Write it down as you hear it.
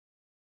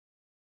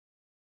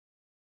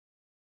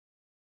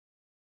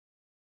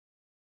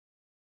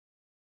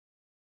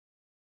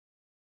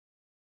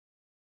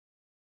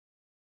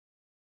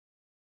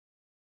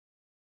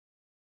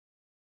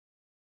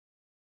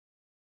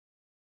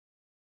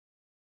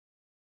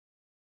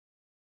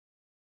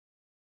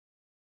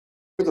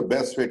the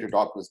best way to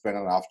talk to spend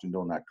an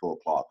afternoon at 2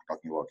 o'clock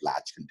talking about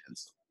Latch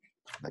Contentions.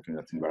 There can be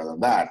nothing better than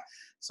that.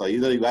 So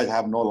either you guys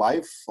have no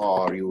life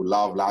or you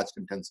love Latch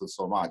Contentions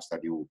so much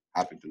that you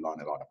happen to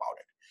learn a lot about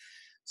it.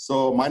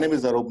 So my name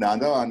is Arup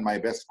Nanda, and my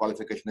best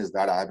qualification is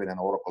that I have been an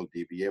Oracle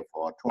DBA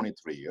for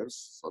 23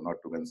 years. So not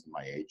to mention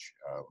my age,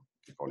 you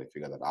can probably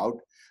figure that out.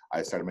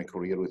 I started my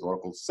career with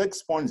Oracle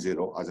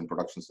 6.0 as in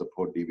production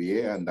support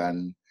DBA, and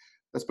then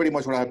that's pretty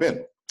much what I've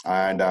been.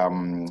 And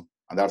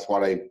that's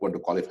what I want to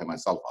qualify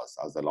myself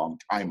as a long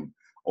time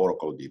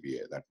Oracle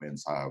DBA. That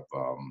means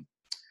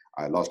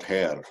I lost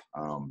hair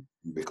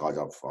because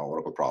of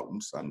Oracle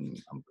problems,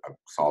 and I've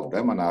solved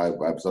them, and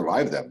I've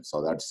survived them.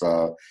 So that's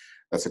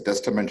a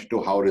testament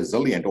to how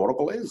resilient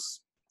Oracle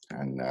is.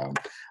 And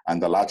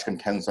the Latch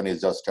Contention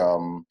is just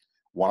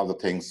one of the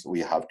things we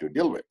have to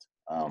deal with.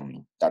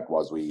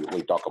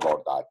 We talk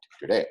about that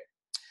today.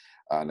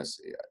 Let's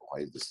see,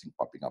 why is this thing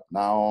popping up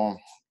now?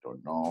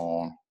 Don't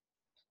know.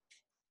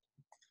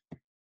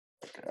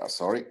 Okay,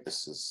 sorry,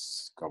 this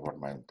is covered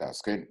my entire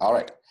screen. All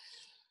right.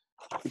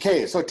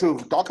 Okay, so to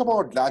talk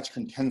about Latch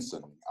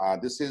Contention,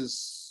 this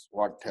is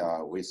what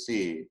we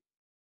see.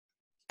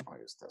 Why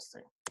is this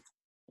thing?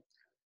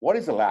 What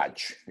is a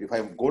latch? If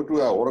I go to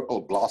the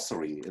Oracle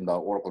glossary in the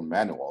Oracle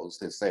manuals,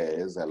 it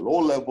says a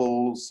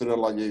low-level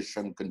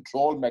serialization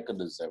control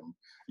mechanism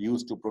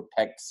used to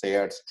protect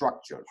shared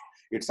structures.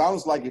 It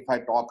sounds like if I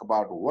talk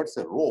about what's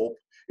a rope,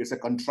 it's a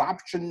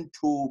contraption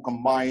to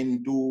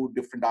combine two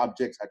different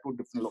objects at two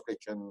different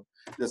locations.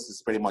 This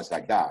is pretty much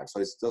like that. So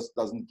it just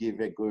doesn't give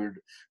a good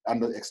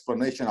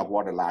explanation of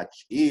what a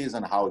latch is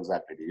and how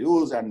exactly it is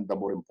used. And the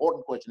more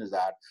important question is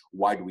that,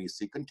 why do we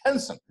see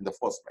contention in the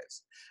first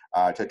place?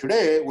 So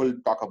today, we'll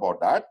talk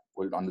about that.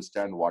 We'll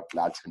understand what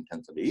latch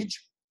contention is,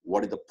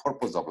 what is the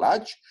purpose of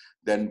latch.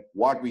 Then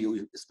what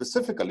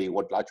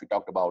latch we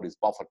talked about is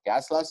buffer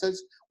cache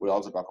latches. We'll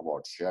also talk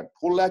about shared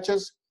pool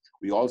latches.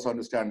 We also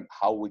understand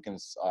how we can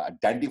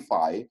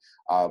identify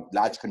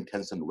latch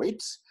contention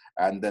weights,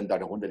 and then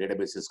that when the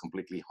database is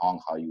completely hung,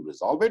 how you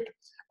resolve it.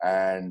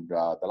 And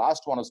the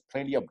last one is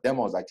plenty of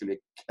demos. Actually, I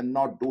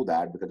cannot do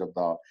that because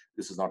of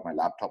this is not my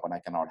laptop, and I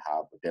cannot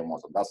have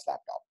demos on this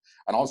laptop.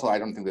 And also, I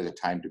don't think there's a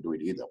time to do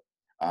it either.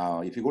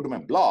 If you go to my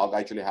blog,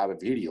 I actually have a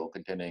video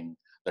containing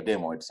the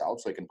demo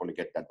itself, so you can probably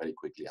get that very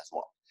quickly as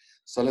well.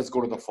 So let's go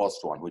to the first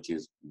one, which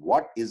is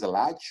what is a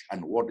latch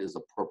and what is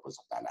the purpose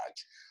of that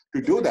latch?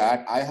 To do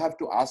that, I have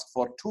to ask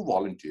for 2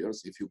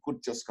 volunteers. If you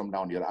could just come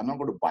down here. I'm not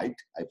going to bite,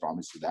 I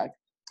promise you that.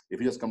 If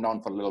you just come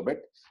down for a little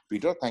bit.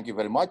 Peter, thank you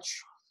very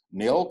much.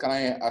 Neil, can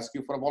I ask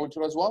you for a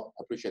volunteer as well?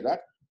 I appreciate that.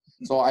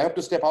 So I have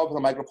to step out of the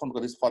microphone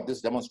because for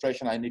this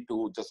demonstration, I need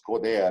to just go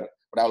there,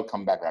 but I will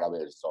come back right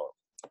away. So,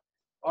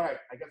 all right,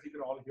 I guess you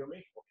can all hear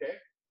me, okay?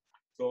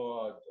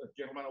 So,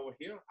 gentleman over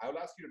here, I will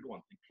ask you to do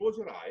one thing. Close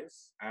your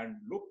eyes and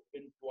look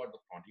in toward the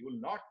front. You will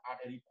not at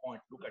any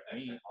point look at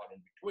me or in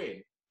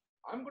between.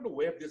 I'm going to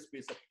wave this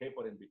piece of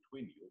paper in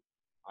between you,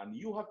 and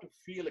you have to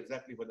feel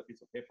exactly where the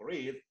piece of paper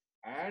is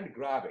and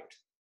grab it.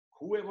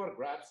 Whoever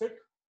grabs it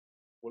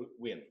will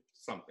win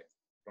something.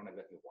 Don't know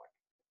exactly what.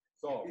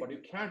 So, but you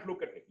can't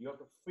look at it. You have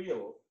to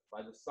feel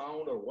by the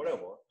sound or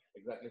whatever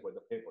exactly where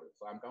the paper is.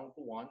 So I'm counting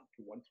to 1,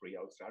 2, 1, 3.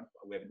 I'll start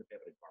waving the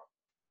paper in front of me.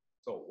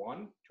 So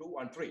 1, 2,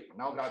 and 3.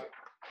 Now grab it.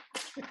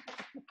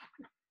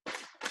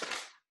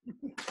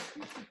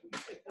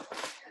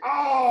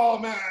 Oh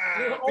man!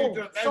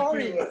 Peter,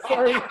 sorry.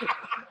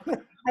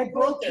 I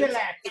broke the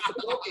latch.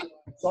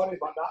 Sorry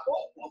about that.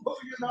 Oh,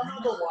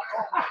 another one.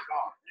 Oh my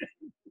God.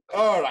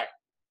 All right.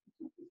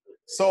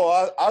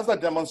 So as the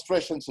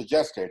demonstration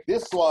suggested,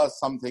 this was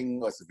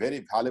a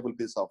very valuable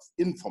piece of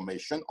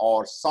information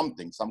or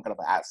something, some kind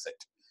of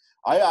asset.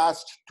 I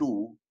asked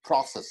 2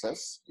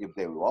 processes, if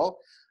they will.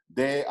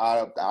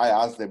 I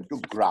asked them to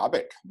grab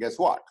it. Guess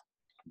what?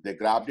 They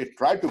grabbed it,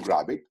 tried to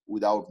grab it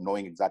without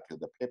knowing exactly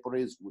what the paper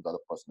is, who the other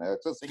person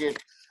accessing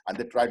it, and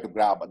they tried to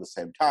grab at the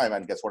same time,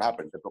 and guess what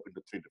happened? They broke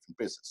into 3 different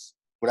pieces.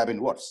 Would have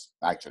been worse,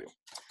 actually.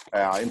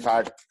 In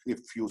fact,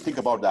 if you think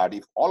about that,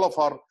 if all of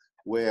us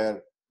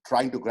were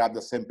trying to grab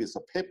the same piece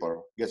of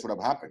paper, guess what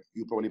would have happened?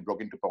 You probably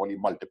broke into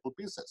multiple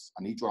pieces,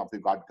 and each one of you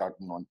got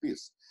one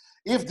piece.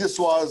 If this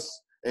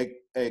was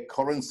a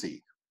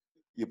currency,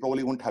 you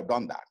probably wouldn't have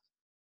done that.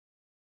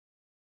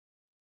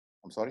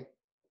 I'm sorry?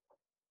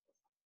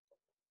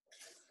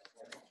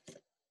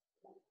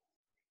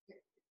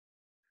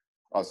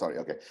 Oh, sorry,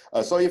 okay.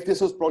 So if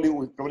this was probably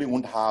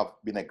wouldn't have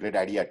been a great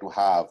idea to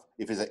have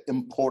if it's an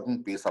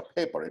important piece of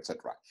paper,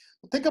 etc.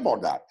 Think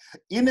about that.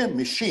 In a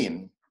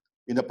machine,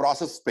 in the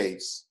process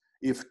space,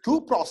 if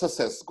 2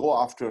 processes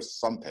go after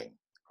something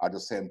at the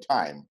same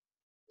time,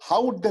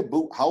 how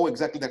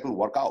exactly that will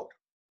work out?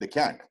 They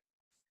can't.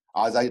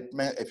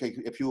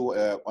 If you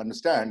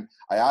understand,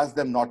 I asked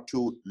them not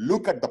to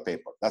look at the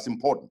paper. That's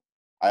important.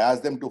 I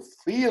asked them to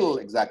feel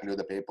exactly what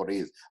the paper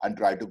is and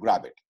try to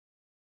grab it.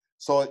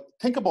 So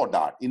think about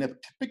that. In a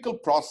typical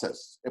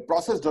process, a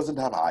process doesn't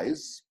have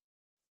eyes,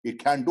 It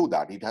can't do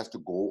that. It has to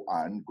go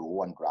and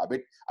grab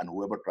it, and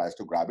whoever tries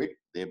to grab it,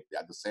 they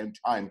at the same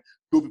time,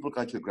 two people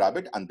can actually grab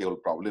it, and they will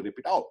probably rip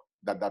it out.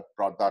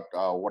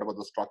 Whatever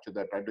the structure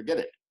they're trying to get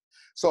it.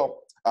 So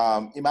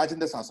imagine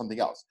this on something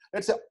else.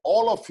 Let's say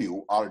all of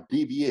you are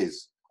DBAs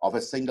of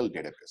a single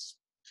database.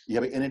 You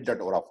have an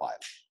init.ora file.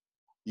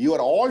 You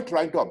are all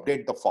trying to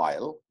update the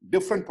file,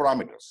 different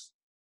parameters,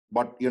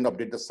 but you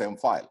update the same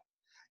file.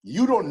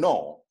 You don't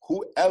know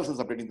who else is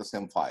updating the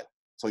same file.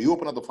 So you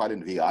open up the file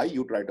in VI,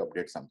 you try to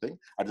update something.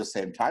 At the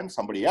same time,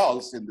 somebody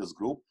else in this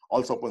group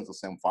also opens the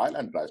same file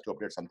and tries to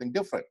update something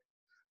different.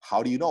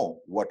 How do you know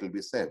what will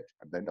be saved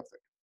at the end of it?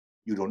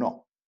 You don't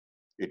know.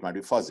 It might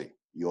be fuzzy.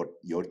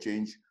 Your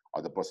change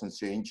or the person's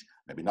change,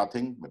 maybe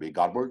nothing, maybe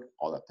garbled,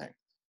 all that thing.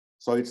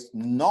 So it's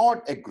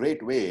not a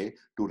great way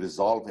to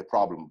resolve a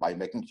problem by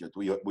making sure,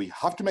 we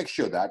have to make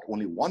sure that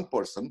only one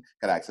person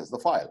can access the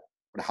file.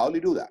 But how do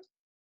you do that?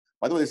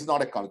 By the way, this is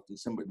not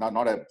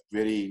a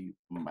very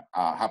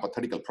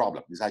hypothetical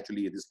problem.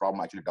 This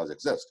problem actually does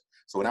exist.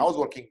 So when I was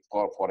working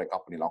for a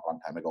company a long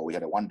time ago, we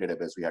had one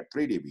database, we had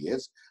 3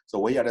 DBAs. So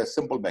we had a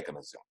simple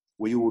mechanism.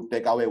 We would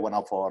take away one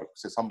of our,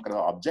 say, some kind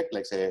of object,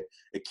 like say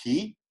a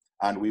key,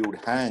 and we would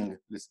hang,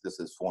 this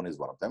is phone is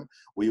one of them,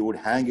 we would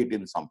hang it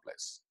in some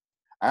place.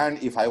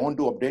 And if I want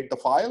to update the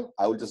file,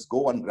 I will just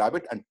go and grab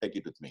it and take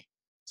it with me.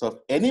 So if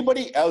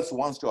anybody else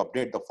wants to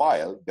update the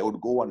file, they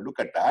would go and look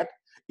at that.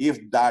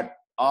 If that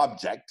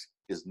object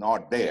is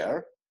not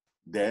there,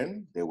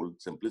 then they will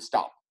simply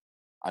stop.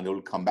 And they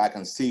will come back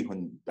and see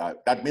when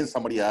that means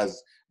somebody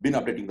has been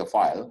updating the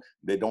file.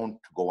 They don't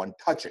go and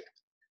touch it.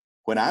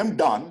 When I'm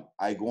done,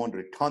 I go and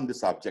return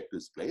this object to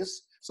its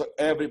place. So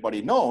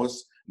everybody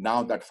knows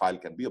now that file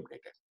can be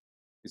updated.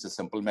 It's a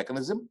simple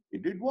mechanism.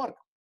 It did work.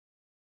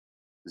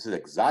 This is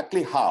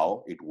exactly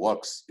how it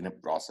works in a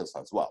process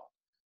as well.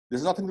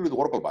 This is nothing to do with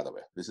Oracle, by the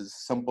way. This is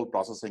simple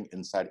processing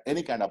inside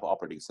any kind of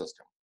operating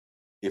system.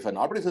 If an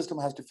operating system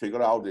has to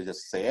figure out there's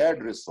a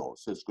shared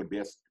resource, so it could be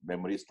a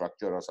memory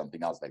structure or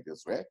something else like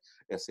this way,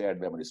 a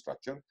shared memory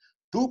structure,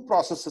 two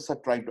processes are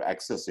trying to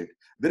access it.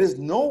 There is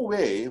no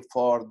way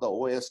for the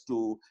OS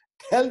to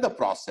tell the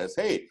process,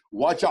 hey,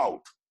 watch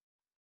out,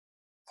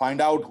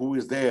 find out who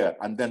is there,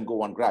 and then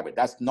go and grab it.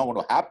 That's not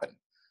going to happen.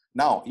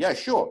 Now, yeah,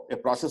 sure, a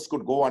process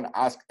could go and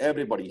ask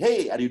everybody,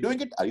 hey, are you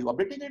doing it? Are you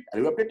updating it? Are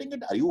you updating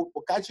it? Are you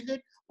catching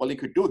it? Well, you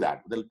could do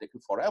that, but it'll take you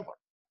forever.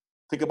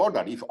 Think about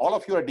that. If all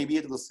of you are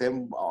DBA to the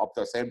same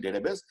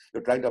database,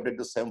 you're trying to update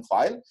the same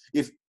file.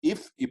 If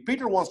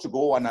Peter wants to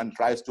go and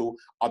tries to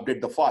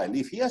update the file,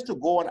 if he has to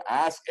go and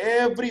ask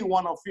every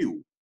one of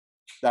you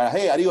that,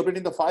 hey, are you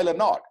updating the file or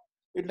not?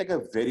 It'll take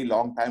a very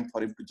long time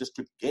for him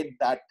to get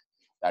that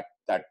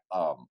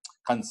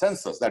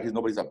consensus that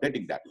nobody's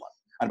updating that one.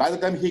 And by the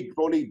time he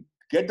probably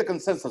get the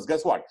consensus,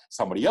 guess what?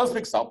 Somebody else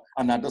picks up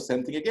and does the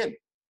same thing again.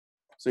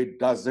 So it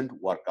doesn't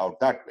work out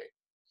that way.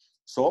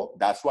 So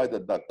that's why the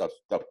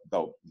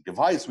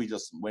device we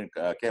just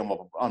came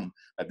up on,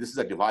 that this is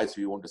a device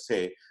we want to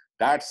say,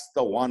 that's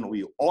the one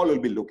we all will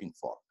be looking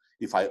for.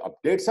 If I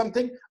update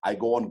something, I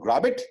go and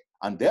grab it,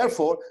 and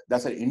therefore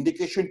that's an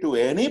indication to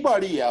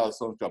anybody else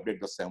who wants to update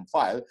the same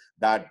file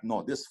that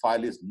no, this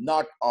file is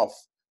not off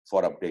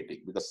for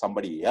updating because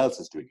somebody else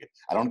is doing it.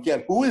 I don't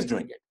care who is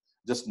doing it,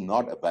 just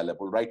not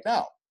available right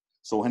now.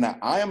 So when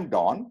I am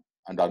done,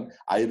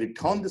 I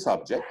return this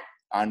object.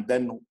 And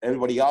then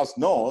everybody else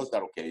knows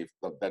that, okay, if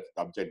that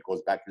object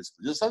goes back to its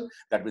position,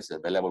 that means it's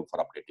available for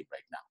updating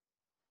right now.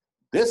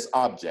 This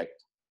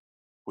object,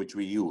 which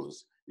we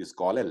use, is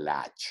called a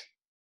latch.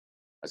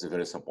 That's a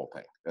very simple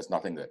thing. There's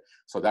nothing there.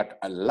 So that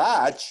a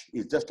latch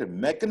is just a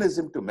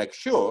mechanism to make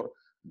sure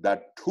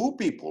that two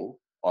people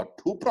or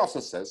two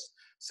processes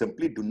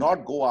simply do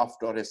not go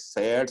after a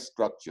shared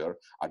structure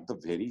at the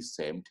very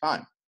same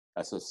time.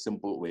 That's a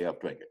simple way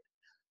of doing it.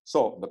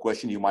 So the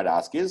question you might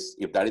ask is,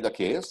 if that is the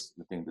case,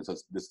 I think this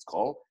is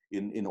called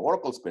in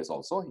Oracle space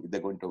also, if they're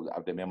going to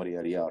have the memory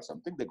area or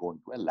something, they go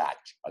into a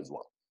latch as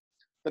well.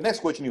 The next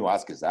question you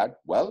ask is that,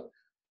 well,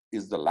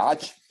 is the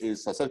latch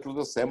is susceptible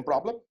to the same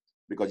problem?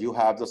 Because you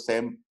have the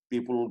same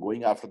people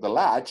going after the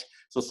latch,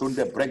 so soon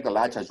they break the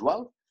latch as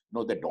well?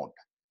 No, they don't.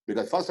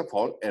 Because first of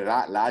all, a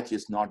latch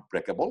is not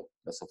breakable.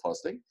 That's the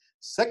first thing.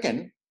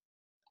 Second,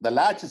 the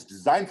latch is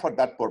designed for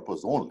that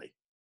purpose only.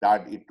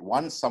 That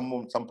once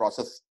some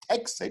process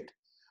takes it,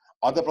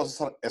 other processes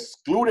are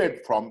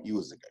excluded from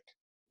using it.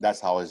 That's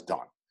how it's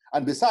done.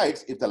 And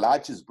besides, if the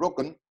latch is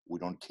broken, we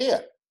don't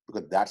care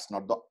because that's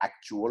not the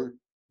actual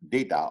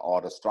data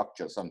or the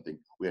structure, something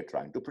we are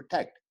trying to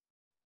protect.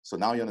 So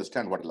now you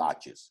understand what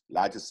latch is.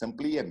 Latch is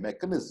simply a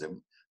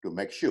mechanism to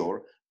make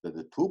sure that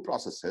the two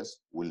processes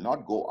will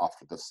not go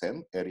after the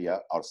same area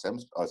or same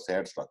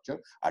shared structure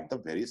at the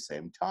very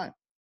same time.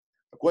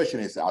 The question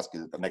is asked,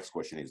 the next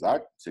question is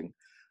that,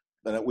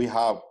 then we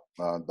have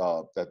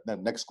the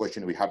next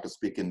question we have to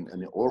speak in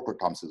Oracle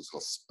terms is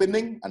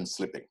spinning and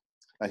slipping.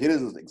 Now here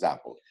is an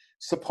example.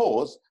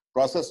 Suppose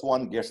process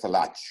 1 gets the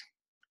latch.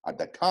 At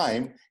that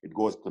time, it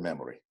goes to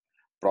memory.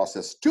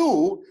 Process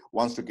 2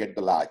 wants to get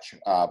the latch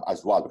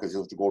as well because it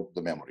has to go to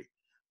the memory.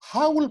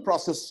 How will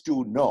process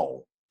 2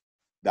 know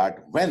that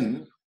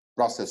when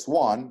process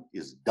 1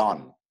 is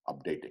done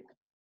updating.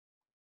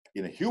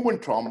 In a human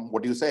term,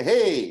 what do you say?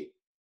 Hey,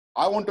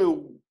 I want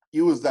to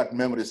use that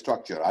memory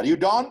structure. Are you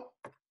done?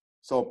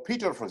 So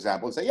Peter, for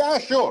example, say, yeah,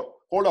 sure.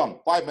 Hold on,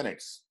 5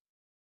 minutes.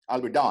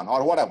 I'll be done,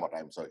 or whatever.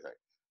 I'm sorry.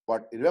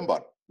 But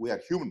remember, we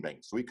are human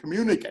beings. We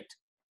communicate.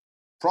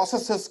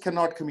 Processes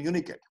cannot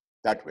communicate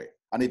that way.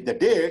 And if they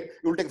did, it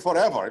will take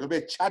forever. It'll be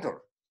a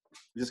chatter.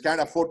 We just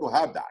can't afford to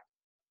have that.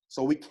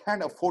 So we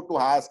can't afford to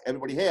ask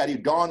everybody, hey, are you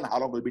done? How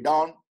long will be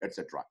done?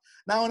 Etc.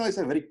 Now, I know it's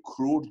a very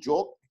crude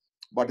joke,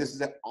 but this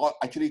is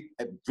actually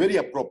a very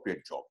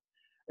appropriate joke.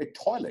 A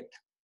toilet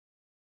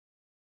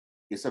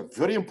is a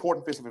very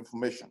important piece of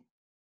information.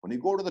 When you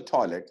go to the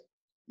toilet,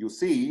 you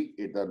see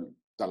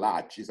the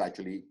latch is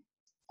actually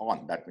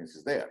on. That means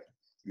it's there.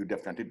 You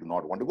definitely do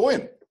not want to go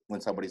in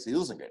when somebody's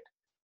using it.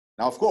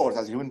 Now, of course,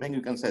 as a human being,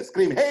 you can say,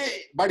 scream,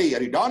 hey, buddy,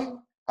 are you done?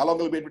 How long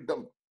will it be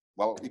done?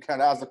 Well, you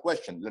can't ask the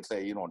question. Let's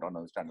say you don't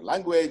understand the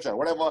language or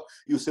whatever.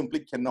 You simply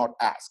cannot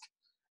ask.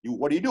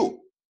 What do?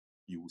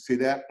 You see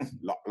there,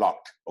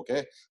 locked,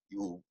 okay?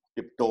 You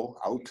tiptoe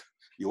out,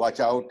 you watch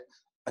out,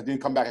 and then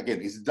you come back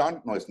again. Is it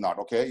done? No, it's not,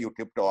 okay? You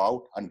tiptoe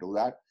out and do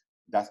that.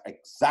 That's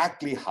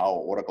exactly how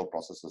Oracle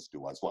processes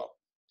do as well.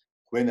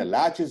 When a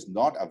latch is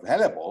not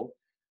available,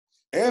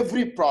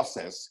 every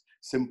process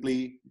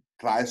simply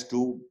tries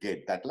to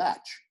get that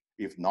latch.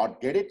 If not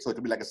get it, so it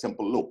will be like a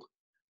simple loop.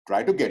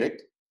 Try to get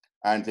it,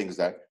 and things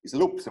that it's a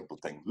loop, simple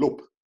thing,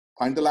 loop.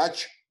 Find the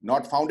latch,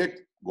 not found it,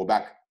 go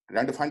back.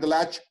 Trying to find the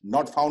latch,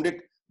 not found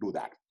it, do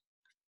that.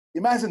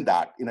 Imagine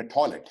that in a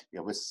toilet.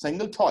 You have a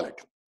single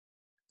toilet.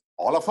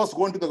 All of us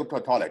go into the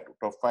toilet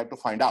to try to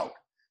find out.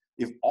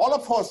 If all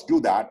of us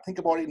do that, think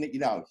about it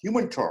in a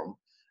human term,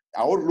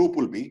 our loop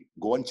will be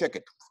go and check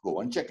it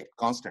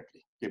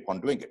constantly, keep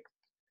on doing it.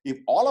 If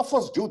all of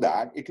us do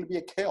that, it will be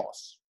a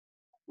chaos.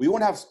 We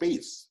won't have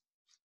space.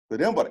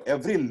 Remember,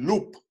 every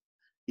loop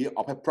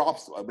of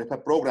a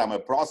program, a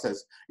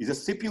process is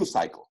a CPU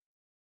cycle.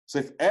 So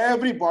if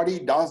everybody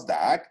does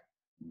that,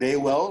 they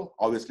will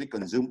obviously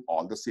consume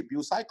all the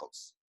CPU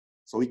cycles.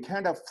 So we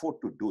can't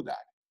afford to do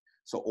that.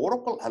 So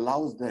Oracle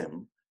allows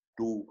them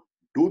to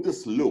do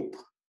this loop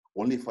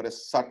only for a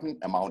certain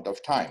amount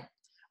of time.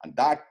 And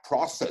that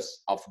process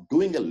of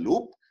doing a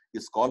loop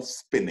is called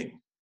spinning.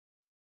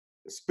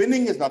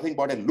 Spinning is nothing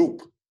but a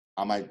loop.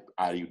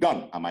 Are you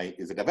done?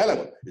 Is it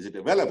available? Is it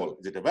available?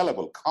 Is it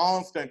available?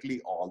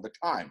 Constantly all the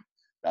time.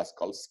 That's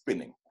called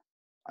spinning.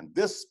 And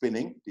this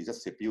spinning is a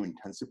CPU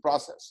intensive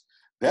process.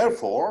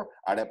 Therefore,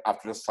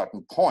 after a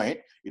certain point,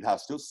 it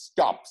has to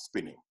stop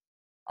spinning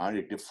and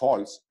it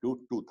defaults to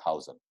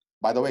 2000.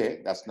 By the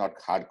way, that's not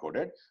hard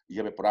coded.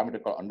 You have a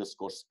parameter called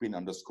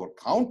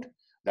 _spin_count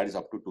that is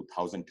up to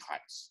 2000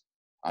 times.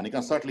 And you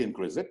can certainly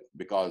increase it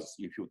because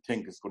if you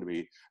think it's going to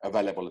be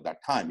available at that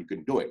time, you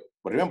can do it.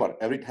 But remember,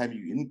 every time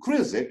you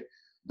increase it,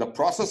 the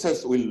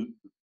processes will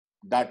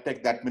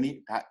take that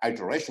many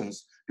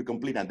iterations to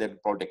complete, and then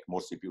probably take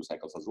more CPU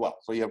cycles as well.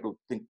 So you have to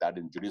think that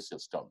in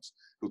judicious terms,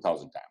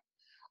 2000 times.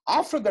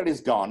 After that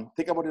is done,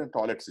 think about it in a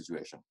toilet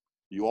situation.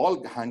 You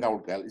all hang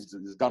out, well, is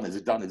it done, is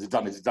it done, is it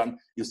done, is it done?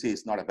 You see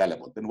it's not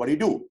available. Then what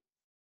do?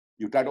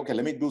 You try to, okay,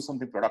 let me do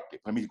something productive.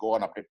 Let me go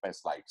and update my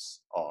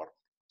slides or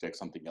check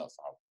something else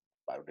out.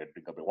 I would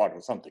drink up water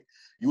or something.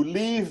 You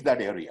leave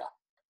that area.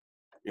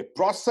 A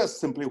process,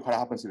 simply what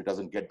happens if it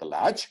doesn't get the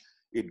latch,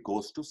 it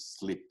goes to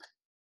sleep.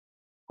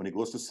 When it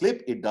goes to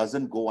sleep, it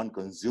doesn't go and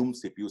consume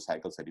CPU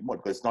cycles anymore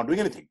because it's not doing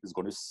anything. It's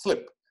going to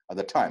sleep at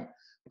the time.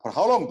 For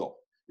how long though?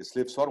 It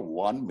sleeps for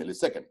 1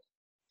 millisecond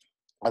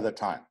at the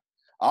time.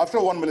 After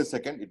 1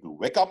 millisecond, it will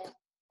wake up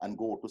and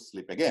go to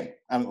sleep again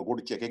and go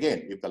to check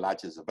again if the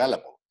latch is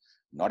available.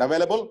 Not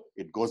available,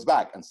 it goes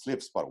back and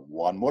sleeps for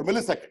 1 more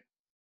millisecond.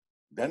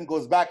 Then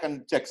goes back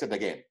and checks it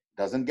again.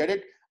 Doesn't get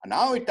it. And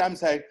now it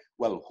times out,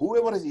 well,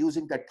 whoever is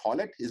using that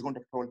toilet is going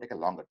to probably take a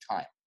longer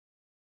time.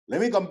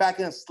 Let me come back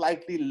in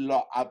slightly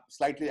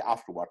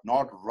afterward,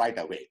 not right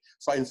away.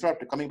 So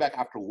instead of coming back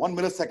after 1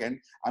 millisecond,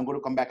 I'm going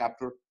to come back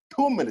after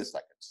 2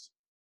 milliseconds,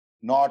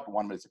 not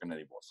 1 millisecond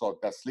anymore. So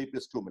the sleep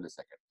is 2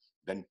 milliseconds,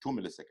 then 2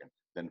 milliseconds,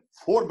 then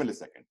 4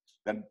 milliseconds,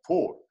 then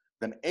 4,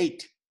 then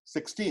 8,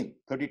 16,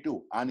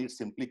 32, and it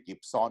simply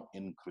keeps on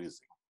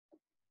increasing.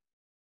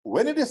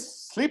 When it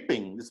is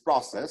sleeping, this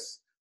process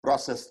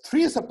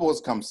 3 suppose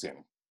comes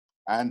in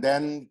and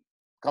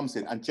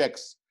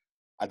checks.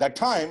 At that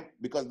time,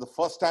 because the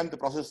first time the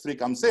process 3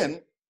 comes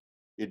in,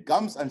 it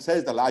comes and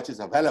says the latch is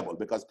available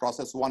because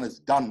process 1 is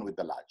done with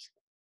the latch.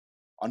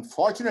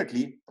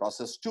 Unfortunately,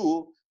 process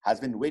 2 has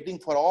been waiting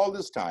for all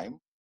this time,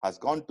 has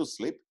gone to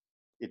sleep.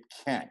 It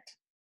can't.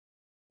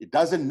 It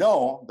doesn't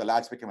know the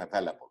latch became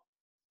available.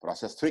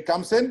 Process 3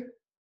 comes in,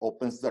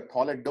 opens the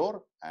toilet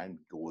door and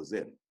goes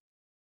in.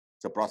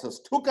 So process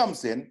 2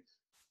 comes in,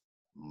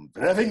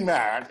 raving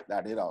mad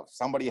that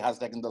somebody has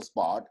taken the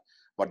spot,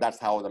 but that's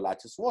how the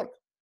latches work.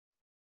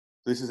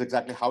 This is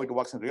exactly how it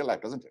works in real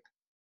life, doesn't it?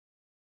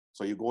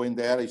 So you go in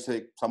there, you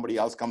say somebody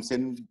else comes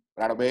in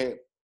right away,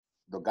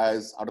 the guy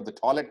is out of the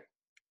toilet,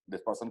 this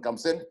person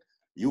comes in,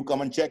 you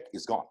come and check,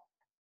 it's gone.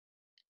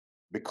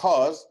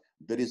 Because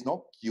there is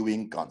no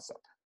queuing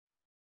concept.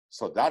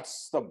 So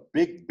that's the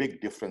big,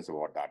 big difference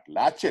about that.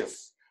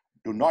 Latches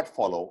do not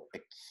follow a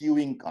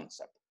queuing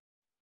concept.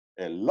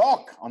 A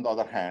lock, on the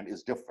other hand,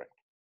 is different.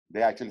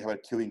 They actually have a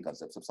queuing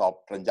concept. So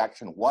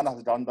transaction 1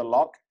 has done the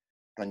lock.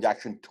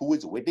 Transaction 2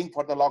 is waiting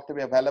for the lock to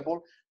be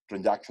available.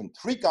 Transaction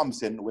 3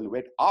 comes in, will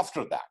wait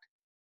after that.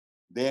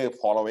 They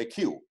follow a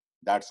queue.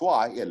 That's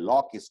why a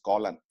lock is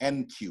called an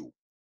NQ.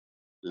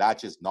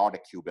 Latch is not a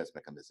queue-based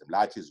mechanism.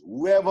 Latch is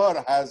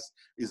whoever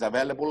is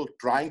available,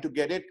 trying to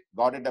get it,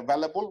 got it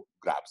available,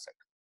 grabs it.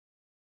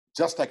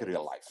 Just like in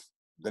real life,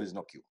 there is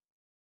no queue.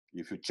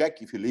 If you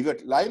check, if you leave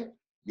it line,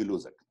 you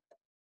lose it.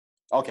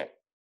 Okay,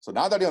 so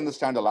now that you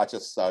understand the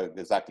latches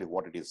exactly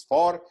what it is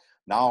for,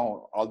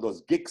 now all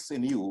those geeks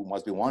in you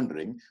must be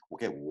wondering,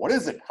 okay, what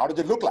is it? How does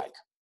it look like?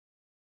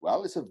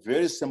 Well, it's a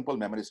very simple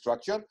memory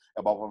structure,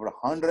 about over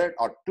 100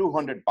 or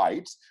 200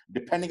 bytes,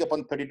 depending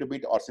upon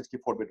 32-bit or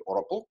 64-bit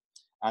Oracle.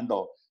 And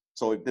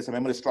so if there's a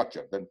memory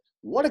structure, then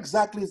what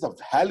exactly is the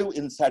value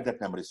inside that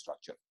memory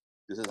structure?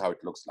 This is how it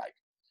looks like.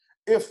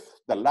 If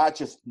the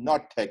latch is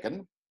not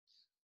taken,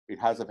 it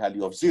has a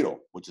value of 0,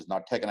 which is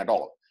not taken at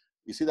all.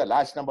 You see the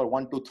latch number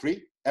 1, 2,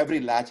 3, every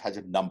latch has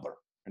a number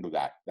into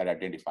that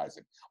identifies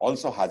it.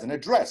 Also has an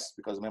address,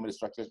 because memory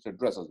structure is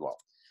address as well.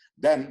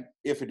 Then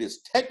if it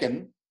is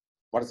taken,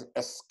 what is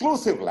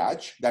exclusive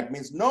latch, that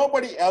means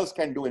nobody else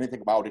can do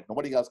anything about it,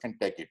 nobody else can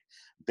take it.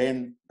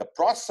 Then the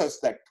process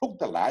that took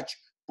the latch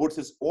puts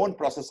its own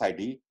process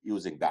ID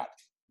using that.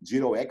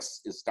 0x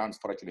stands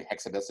for actually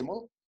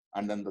hexadecimal,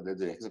 and then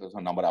there's a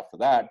hexadecimal number after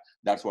that.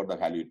 That's what the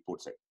value it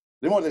puts it.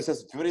 Remember, this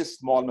is very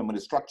small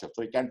memory structure,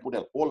 so you can't put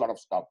a whole lot of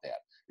stuff there.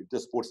 It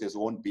just puts its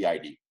own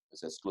PID,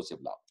 it's exclusive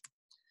lock.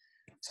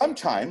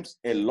 Sometimes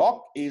a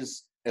lock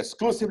is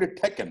exclusively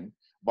taken,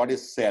 but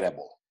is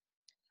shareable.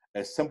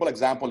 A simple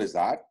example is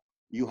that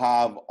you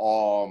have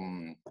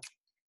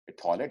a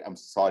toilet. I'm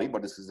sorry,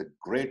 but this is a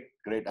great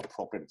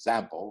appropriate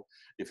example.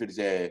 If it is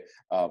a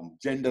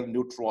gender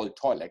neutral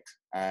toilet,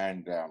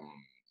 and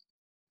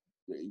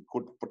you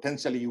could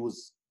potentially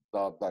use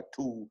the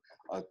two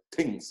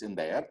things in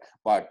there,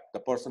 but the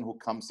person who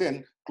comes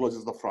in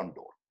closes the front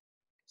door.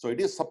 So it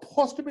is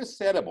supposed to be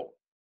shareable,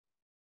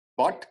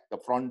 but the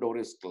front door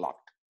is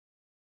locked.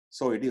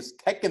 So it is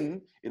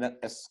taken in an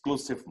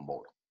exclusive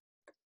mode.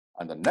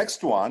 And the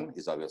next one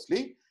is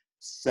obviously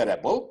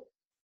shareable,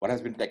 but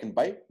has been taken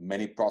by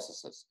many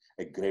processes.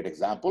 A great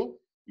example,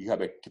 you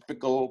have a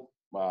typical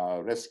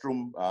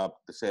restroom,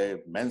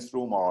 say men's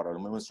room or a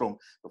women's room,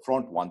 the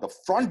front one, the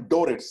front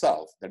door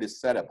itself, that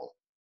is shareable.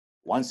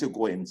 Once you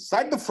go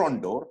inside the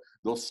front door,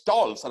 those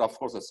stalls are of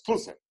course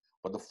exclusive,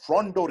 but the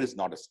front door is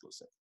not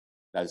exclusive.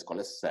 That is called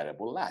a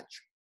shareable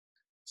latch.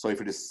 So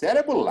if it is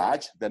shareable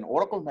latch, then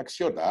Oracle makes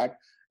sure that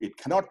it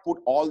cannot put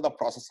all the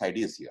process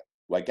IDs here.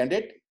 Why can't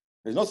it?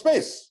 There's no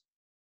space.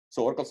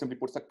 So Oracle simply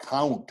puts a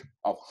count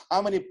of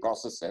how many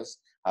processes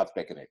have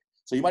taken it.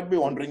 So you might be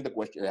wondering the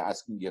question,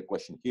 asking a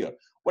question here.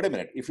 Wait a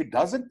minute, if it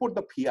doesn't put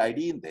the PID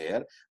in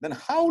there, then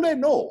how will I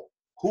know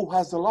who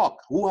has the lock,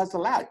 who has the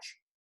latch?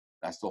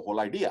 That's the whole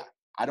idea.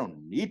 I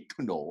don't need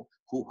to know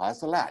who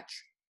has the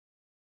latch.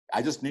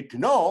 I just need to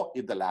know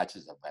if the latch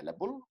is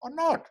available or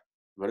not.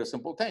 Very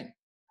simple thing.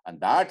 And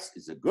that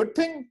is a good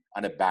thing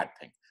and a bad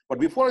thing. But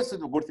before I say a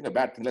good thing, a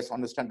bad thing, let's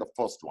understand the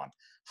first one.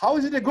 How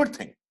is it a good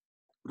thing?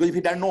 Because if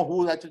you don't know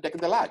who's actually taken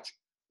the latch,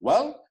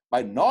 well,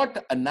 by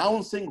not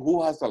announcing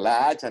who has the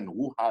latch and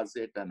who has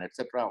it and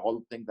etc.,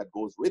 all thing that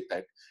goes with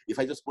it, if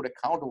I just put a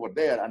count over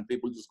there and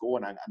people just go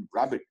and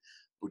grab it,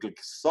 it will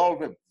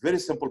solve a very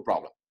simple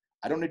problem.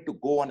 I don't need to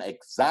go and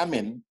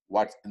examine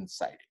what's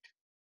inside it.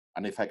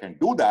 And if I can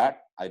do that,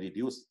 I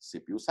reduce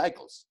CPU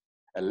cycles.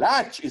 A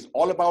latch is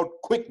all about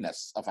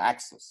quickness of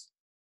access.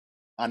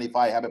 And if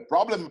I have a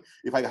problem,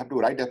 if I have to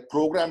write a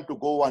program to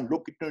go and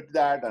look into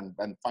that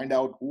and find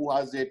out who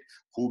has it,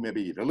 who may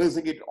be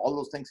releasing it, all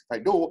those things, if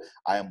I do,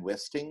 I am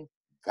wasting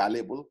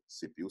valuable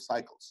CPU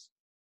cycles.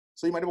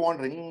 So you might be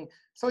wondering,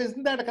 so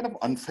isn't that a kind of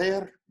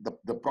unfair?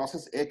 The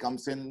process A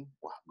comes in,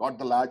 got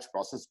the latch,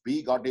 process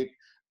B got it,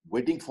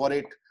 waiting for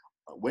it,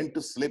 went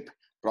to sleep,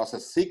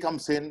 process C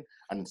comes in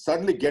and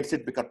suddenly gets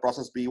it because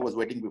process B was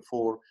waiting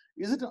before.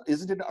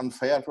 Isn't it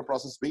unfair for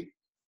process B?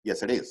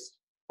 Yes, it is.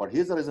 But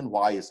here's the reason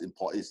why it's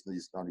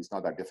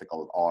not that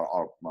difficult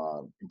or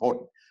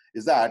important,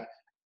 is that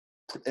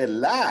a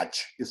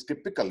latch is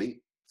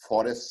typically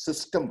for a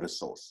system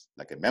resource,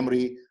 like a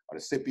memory or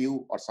a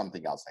CPU or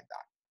something else like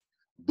that.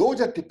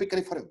 Those are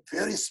typically for a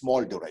very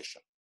small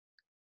duration.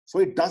 So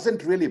it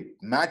doesn't really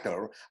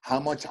matter how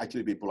much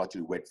actually people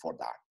actually wait for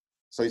that.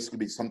 So it's going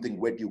to be something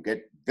where you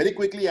get very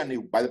quickly,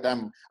 and by the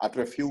time,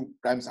 after a few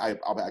times I'm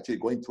actually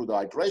going through the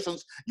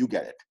iterations, you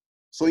get it.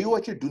 So you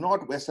actually do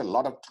not waste a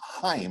lot of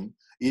time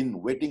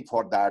in waiting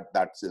for that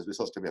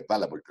resource to be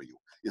available to you.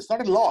 It's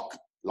not a lock.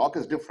 Lock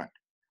is different.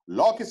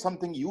 Lock is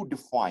something you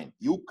define,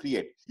 you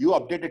create. You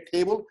update a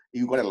table,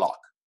 you got a lock.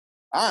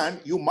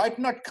 And you might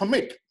not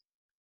commit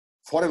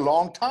for a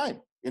long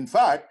time. In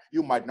fact,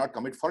 you might not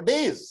commit for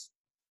days.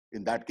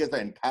 In that case, the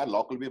entire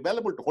lock will be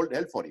available to hold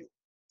held for you.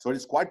 So it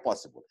is quite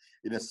possible.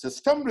 In a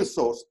system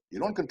resource, you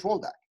don't control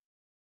that.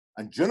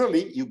 And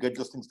generally, you get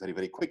those things very,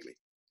 very quickly.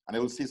 And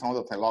I will see some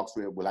of the logs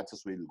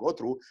we'll go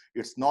through.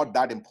 It's not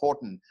that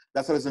important.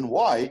 That's the reason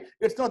why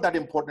it's not that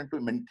important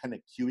to maintain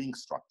a queuing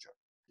structure.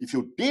 If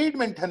you did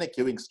maintain a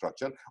queuing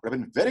structure, it would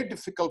have been very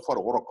difficult for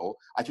Oracle,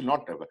 actually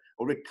not, it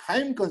would be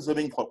time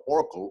consuming for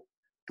Oracle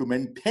to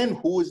maintain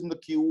who is in the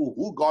queue,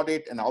 who got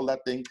it, and all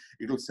that thing.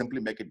 It will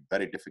simply make it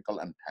very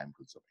difficult and time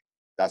consuming.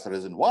 That's the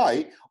reason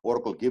why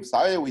Oracle gives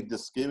away with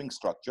this queuing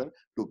structure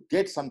to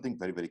get something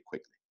very, very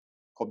quickly.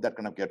 Hope that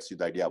kind of gets you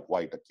the idea of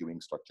why the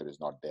queuing structure is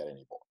not there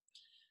anymore.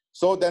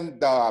 So then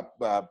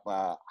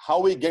how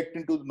we get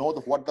into know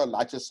what the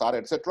latches are,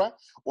 etc.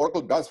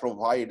 Oracle does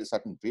provide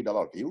certain $V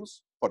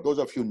views. For those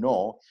of you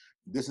know,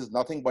 this is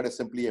nothing but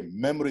simply a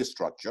memory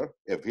structure.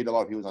 A $V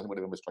view is nothing but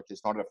a memory structure.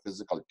 It's not a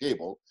physical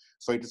table.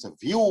 So it is a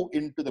view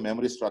into the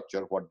memory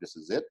structure, what this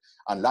is it.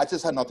 And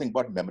latches are nothing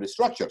but memory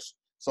structures.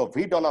 So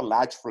 $V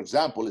latch, for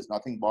example, is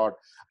nothing but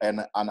an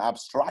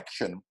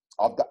abstraction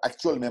of the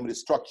actual memory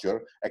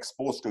structure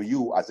exposed to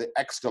you as an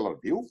 $X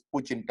view,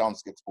 which in turn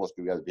is exposed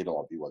to you as $V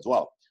view as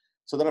well.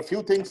 So there are a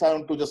few things I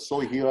want to just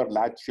show here: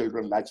 latch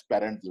children, latch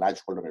parent, latch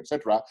holder,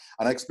 etc.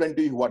 And I explain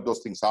to you what those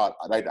things are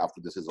right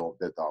after this is over.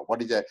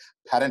 What is a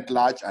parent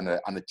latch and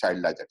a child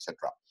latch, etc.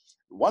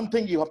 One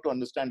thing you have to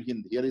understand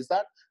here is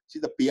that, see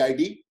the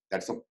PID,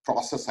 that's a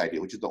process ID,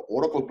 which is the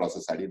Oracle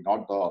process ID,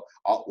 not the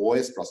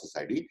OS process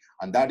ID.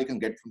 And that you can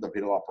get from the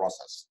Vidova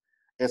process.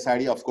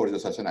 SID, of course, is a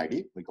session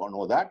ID. We all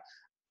know that.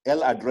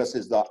 L address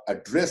is the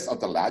address of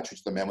the latch, which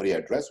is the memory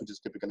address, which is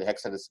typically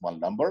hexadecimal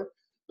number.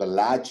 The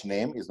latch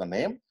name is the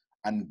name.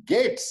 And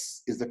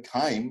gates is the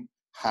time,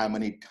 how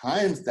many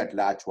times that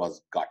latch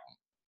was gotten.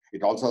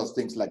 It also has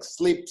things like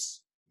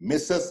slips,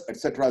 misses,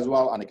 etc. as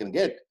well. And you can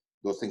get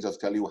those things,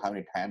 just tell you how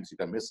many times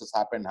misses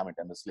happen, how many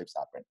times the slips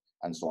happen,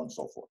 and so on and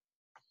so forth.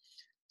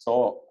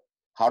 So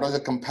how does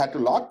it compare to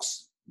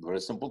locks? Very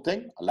simple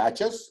thing.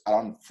 Latches are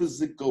on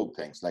physical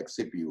things like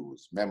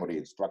CPUs,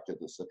 memory,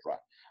 structures, etc.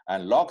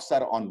 And locks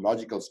are on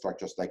logical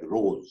structures like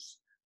rows,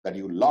 that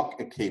you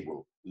lock a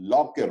table,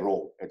 lock a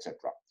row, etc.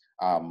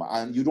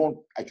 And you don't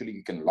actually,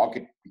 you can lock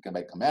it, you can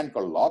by command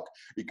called lock.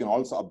 You can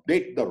also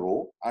update the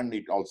row, and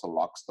it also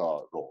locks the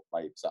row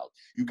by itself.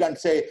 You can't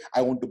say,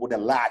 I want to put a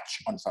latch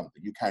on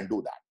something. You can't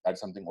do that.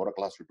 That's something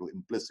Oracle has to do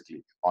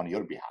implicitly on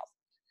your behalf.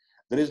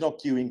 There is no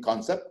queuing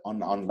concept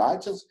on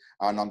latches,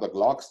 and on the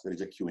locks, there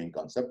is a queuing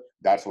concept.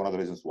 That's one of the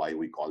reasons why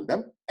we call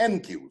them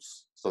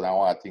NQs. So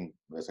now I think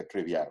there's a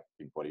trivia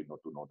thing for you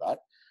to know that.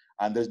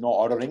 And there's no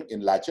ordering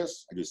in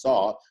latches. As you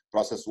saw,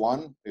 process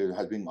 1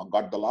 has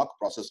got the lock,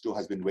 process 2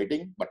 has been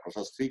waiting, but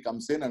process 3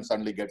 comes in and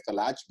suddenly gets the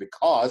latch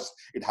because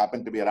it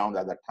happened to be around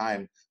at that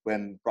time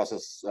when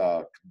process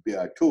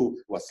 2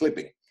 was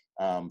sleeping.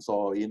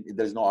 So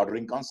there's no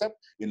ordering concept.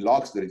 In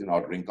locks, there is an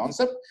ordering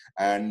concept.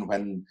 And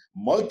when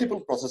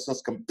multiple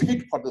processors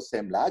compete for the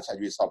same latch, as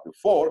we saw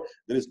before,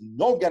 there is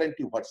no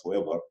guarantee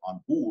whatsoever on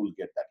who will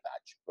get that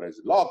latch. Whereas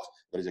in locks,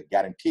 there is a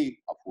guarantee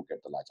of who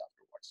gets the latch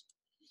afterwards.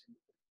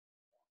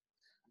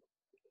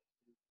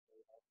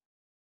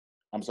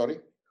 I'm sorry?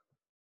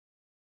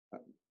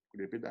 Could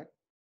you repeat that?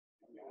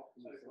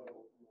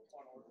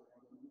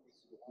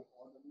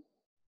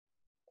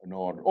 No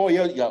order. Oh,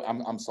 yeah,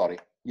 I'm sorry.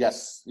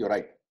 Yes, you're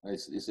right.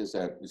 It's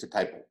a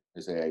typo.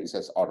 It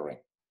says ordering.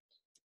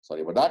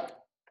 Sorry about that.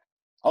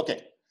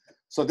 Okay.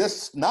 So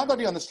now that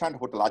you understand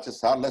what the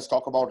latches are, let's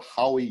talk about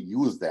how we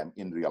use them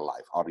in real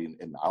life, or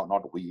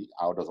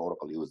how does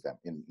Oracle use them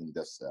in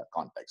this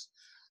context.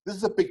 This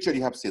is a picture,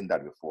 you have seen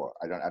that before.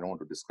 I don't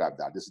want to describe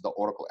that. This is the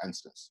Oracle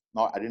instance.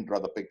 No, I didn't draw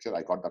the picture.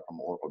 I got that from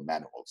Oracle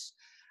manuals.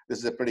 This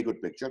is a pretty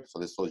good picture. So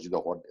this shows you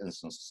what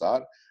instances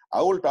are.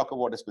 I will talk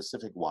about a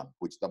specific one,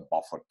 which is the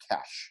buffer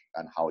cache,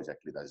 and how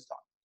exactly that is done.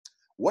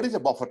 What is a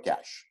buffer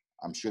cache?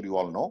 I'm sure you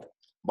all know.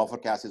 Buffer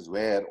cache is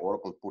where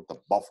Oracle put the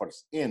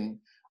buffers in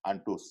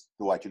and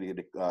to actually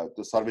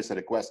to service a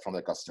request from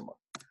the customer.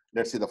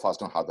 Let's see the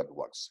first one, how that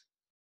works.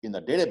 In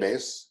the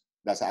database,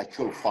 that's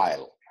actual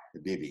file,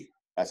 the DB.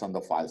 That's on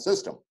the file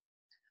system.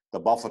 The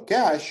buffer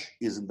cache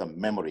is in the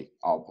memory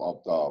of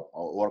the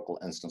Oracle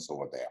instance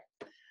over there.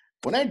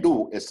 When I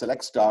do a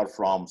select star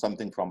from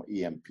something from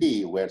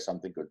EMP, where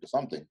something goes to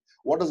something,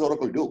 what does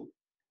Oracle do?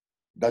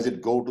 Does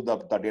it go to the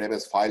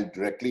database file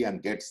directly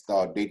and gets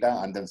the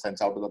data and then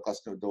sends out to the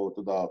customer, to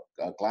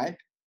the client?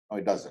 No,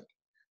 it doesn't.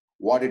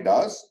 What it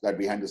does, that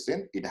behind the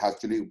scene, it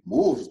actually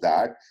moves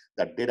that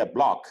data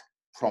block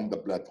from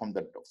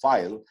the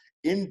file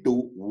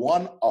into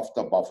one of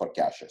the buffer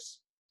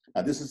caches.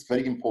 Now, this is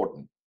very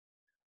important.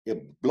 A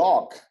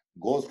block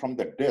goes from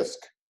the disk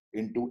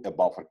into a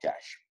buffer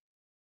cache.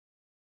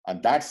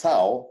 And that's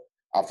how,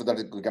 after that,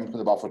 it comes to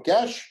the buffer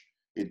cache,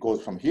 it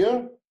goes from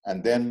here,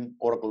 and then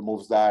Oracle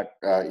moves that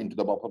into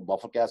the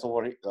buffer cache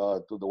over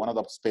to one of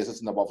the spaces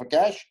in the buffer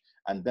cache.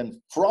 And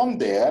then from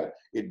there,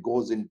 it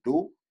goes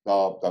into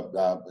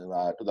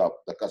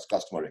the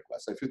customer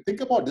request. So if you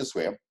think about this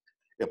way,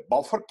 a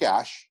buffer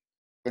cache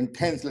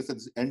contains, let's say,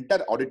 this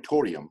entire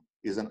auditorium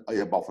is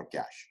a buffer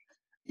cache.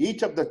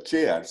 Each of the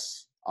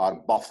chairs are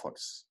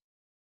buffers.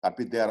 That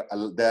means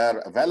they're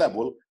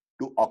available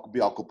to be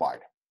occupied.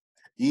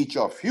 Each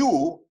of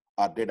you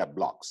are data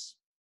blocks.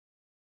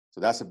 So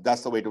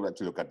that's the way to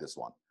actually look at this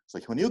one. So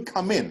when you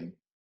come in,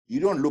 you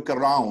don't look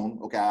around,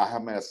 okay, I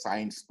have my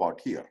assigned spot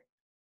here.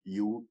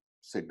 You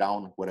sit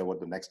down wherever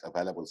the next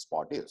available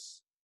spot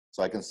is.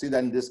 So I can see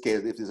that in this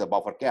case, if it's a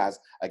buffer cache,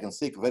 I can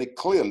see very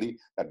clearly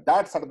that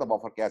that side of the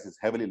buffer cache is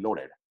heavily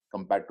loaded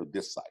compared to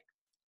this side.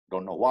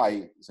 Don't know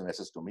why, it's a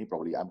message to me,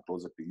 probably I'm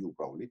closer to you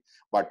probably,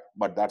 but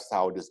that's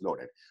how it is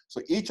loaded.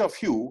 So each of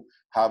you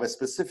have a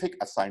specific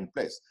assigned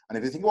place. And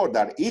if you think about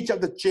that, each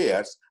of the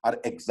chairs are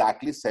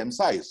exactly same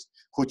size,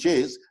 which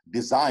is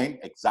designed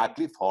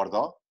exactly for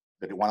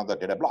one of the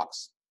data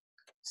blocks.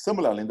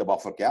 Similarly, in the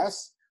buffer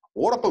cache,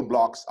 Oracle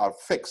blocks are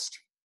fixed,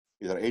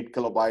 either 8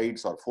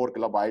 kilobytes or 4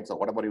 kilobytes or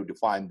whatever you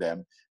define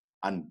them.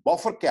 And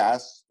buffer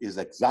cache is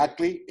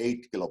exactly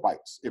 8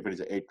 kilobytes, if it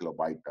is an 8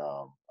 kilobyte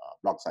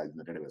block size in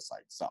the database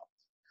side itself.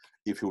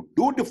 If you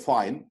do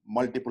define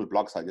multiple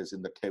block sizes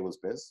in the table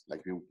space,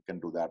 like you can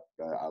do that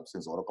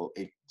since Oracle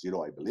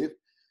 8.0, I believe,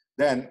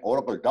 then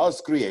Oracle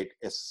does create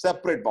a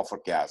separate buffer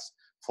cache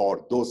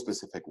for those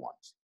specific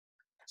ones.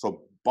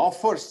 So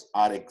buffers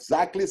are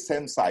exactly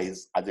same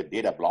size as a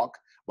data block,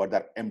 but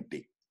they're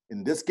empty.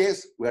 In this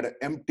case, we had an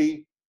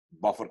empty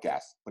buffer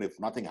cache, but if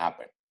nothing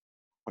happened.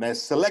 When I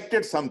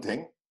selected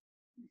something,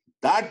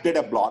 that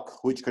data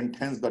block, which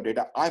contains the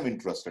data I'm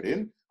interested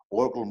in,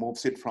 Oracle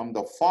moves it from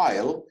the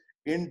file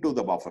into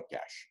the buffer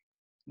cache.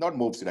 Not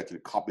moves it,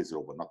 actually copies it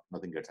over.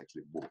 Nothing gets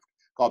actually moved.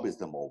 Copies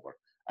them over.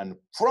 And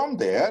from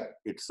there,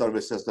 it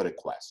services the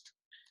request.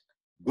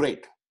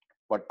 Great.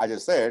 But as I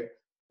said,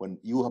 when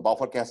you have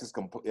buffer cache is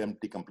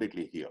empty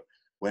completely here.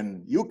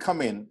 When you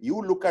come in,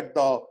 you look at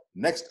the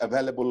next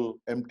available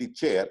empty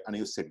chair and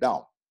you sit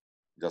down.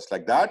 Just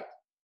like that,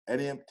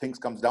 any things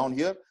comes down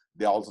here,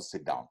 they also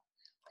sit down.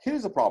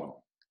 Here's the problem.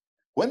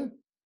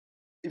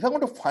 If I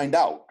want to find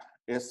out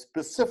a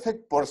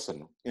specific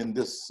person in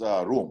this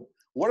room,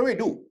 what do I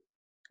do?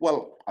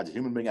 Well, as a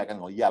human being, I can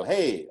go yell,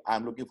 hey,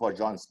 I'm looking for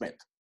John Smith.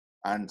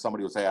 And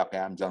somebody will say, okay,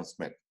 I'm John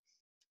Smith.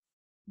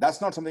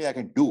 That's not something I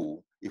can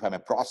do if I'm a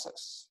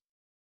process.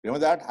 You know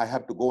that? I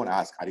have to go and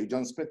ask, are you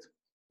John Smith?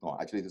 No,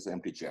 actually, this is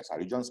empty chairs. Are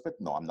you John Smith?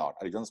 No, I'm not.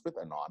 Are you John Smith?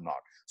 No, I'm not.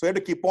 So I have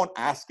to keep on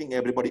asking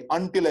everybody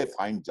until I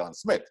find John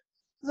Smith.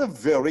 It's a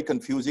very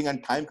confusing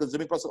and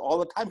time-consuming process all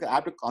the time. I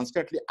have to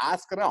constantly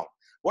ask around.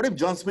 What if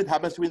John Smith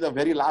happens to be the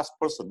very last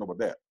person over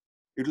there?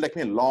 It will take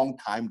me a long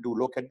time to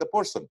locate the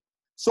person.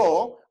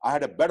 So I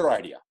had a better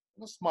idea,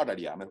 a smart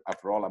idea.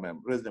 After all, I'm a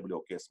reasonably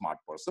okay, smart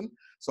person.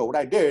 So what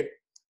I did,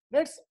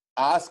 let's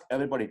ask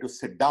everybody to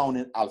sit down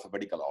in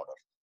alphabetical order.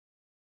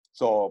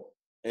 So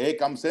A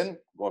comes in,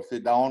 go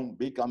sit down,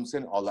 B comes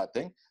in, all that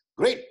thing.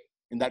 Great.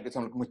 In that case,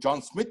 I'm looking for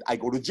John Smith, I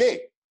go to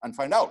J and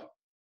find out.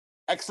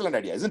 Excellent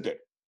idea, isn't it?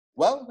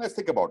 Well, let's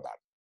think about that.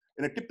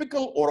 In a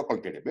typical Oracle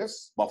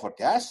database, buffer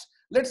cache,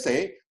 let's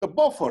say the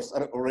buffers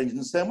are arranged in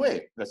the same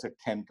way. Let's say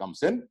 10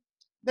 comes in,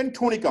 then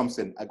 20 comes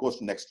in, I goes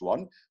to next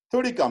one,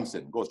 30 comes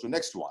in, goes to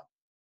next one.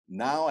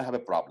 Now I have a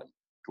problem.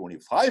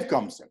 25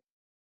 comes in.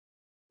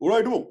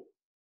 What do?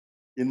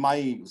 In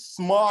my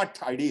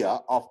smart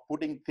idea of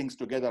putting things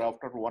together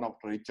one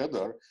after each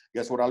other,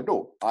 guess what I'll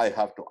do? I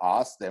have to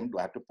ask them, do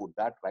I have to put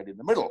that right in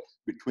the middle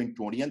between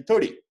 20 and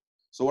 30?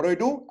 So what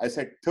do? I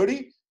said,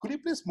 30, could you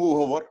please move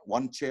over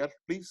one chair,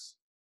 please?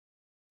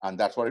 And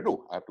that's what I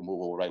do. I have to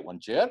move over right one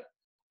chair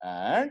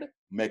and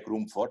make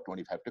room for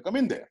 25 to come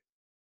in there.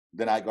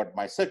 Then I got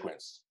my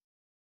sequence.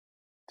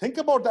 Think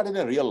about that in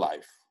a real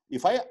life.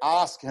 If I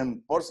ask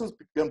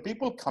when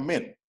people come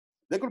in,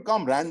 they could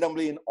come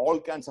randomly in all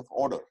kinds of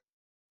order.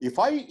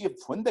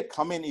 When they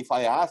come in, if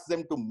I ask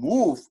them to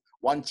move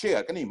one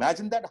chair, can you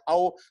imagine that?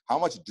 How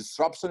much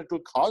disruption it will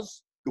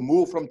cause to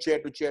move from chair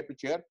to chair to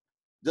chair?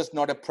 Just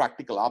not a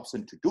practical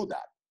option to do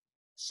that.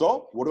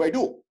 So what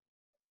do?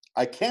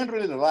 I can't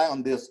really rely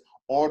on this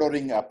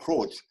ordering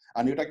approach.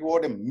 And you're talking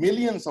about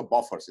millions of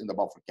buffers in the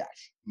buffer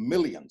cache,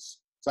 millions.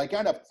 So I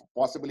can't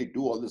possibly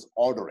do all this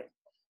ordering.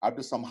 I have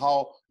to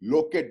somehow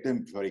locate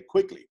them very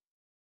quickly.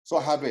 So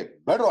I have a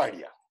better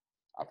idea.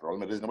 After all,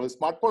 I'm a reasonably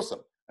smart person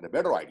and a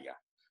better idea.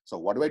 So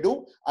what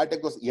do? I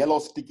take those yellow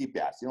sticky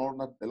pads. You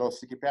know, yellow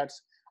sticky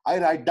pads. I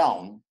write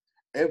down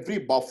every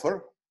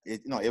buffer.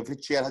 Every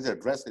chair has an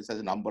address. It says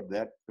a number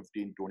there,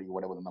 15, 20,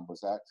 whatever the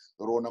numbers are,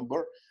 the row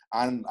number.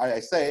 And I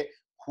say,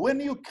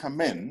 when you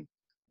come in,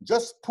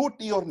 just put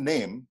your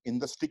name in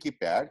the sticky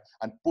pad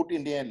and put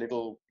in a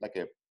little, like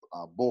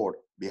a board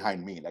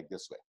behind me, like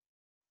this way.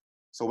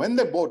 So when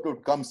the board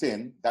comes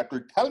in, that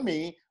will tell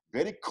me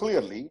very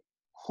clearly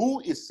who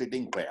is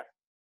sitting where.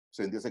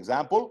 So in this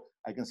example,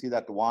 I can see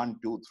that 1,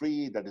 2,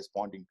 3 that is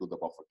pointing to the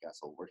buffer cache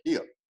over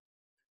here.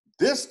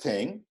 This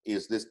thing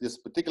is this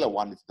particular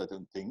one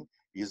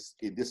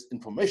this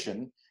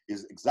information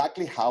is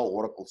exactly how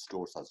Oracle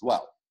stores as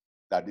well.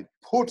 That it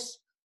puts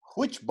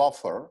which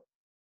buffer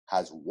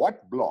has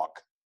what block.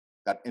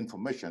 That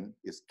information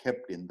is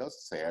kept in the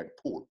shared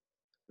pool.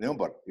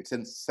 Remember, it's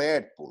in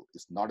shared pool.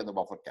 It's not in the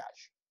buffer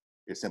cache.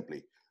 It's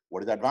simply,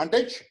 what is the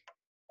advantage?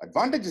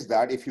 Advantage is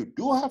that if you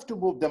do have to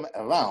move them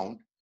around,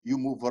 you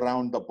move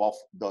around the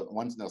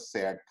ones in the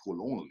shared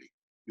pool only.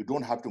 You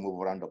don't have to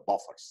move around the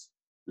buffers.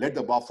 Let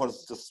the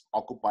buffers just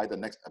occupy the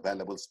next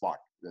available spot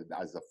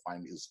as the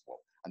find useful,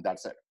 and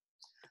that's it.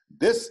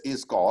 This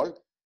is called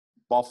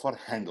buffer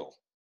handle.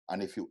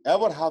 And if you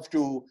ever have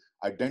to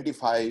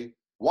identify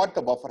what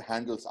the buffer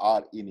handles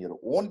are in your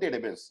own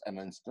database and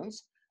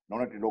instance, no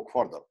need to look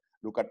further.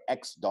 Look at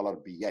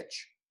 $BH.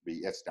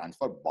 BH stands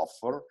for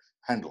buffer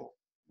handle.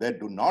 They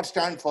do not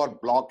stand for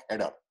block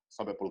header.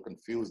 Some people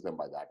confuse them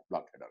by that.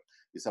 Block header.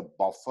 It's a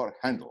buffer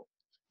handle.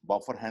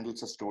 Buffer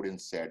handles are stored in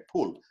shared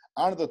pool.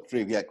 Another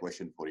trivia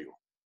question for you.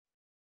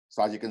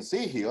 So as you can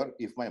see here,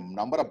 if my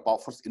number of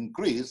buffers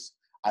increase,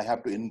 I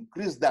have to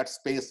increase that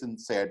space in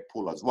shared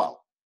pool as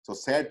well. So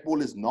shared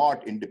pool is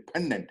not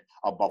independent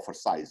of buffer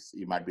size.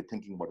 You might be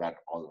thinking about that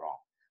all wrong.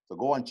 So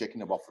go and check in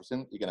the buffers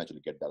in, you can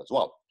actually get that as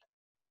well.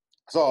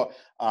 So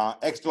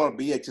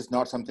 $BH is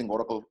not something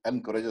Oracle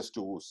encourages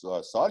to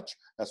search.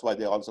 That's why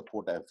they also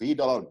put a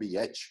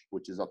 $BH,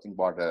 which is nothing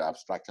but an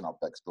abstraction of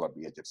the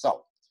 $BH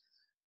itself.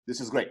 This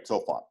is great so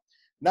far.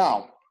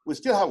 Now, we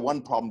still have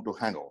one problem to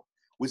handle.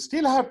 We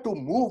still have to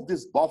move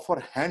these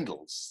buffer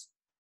handles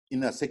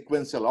in a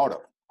sequential order.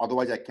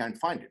 Otherwise, I can't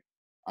find it.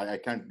 I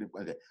can't.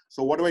 Okay.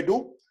 So what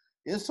do?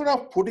 Instead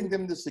of putting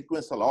them in the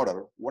sequential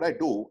order, what I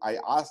do, I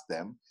ask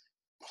them,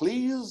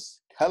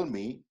 please tell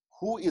me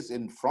who is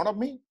in front of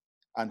me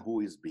and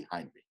who is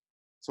behind me.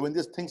 So when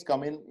these things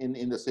come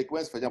in the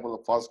sequence, for example,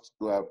 the first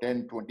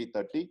 10, 20,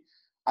 30,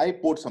 I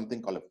put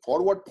something called a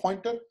forward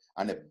pointer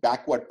and a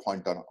backward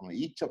pointer on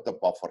each of the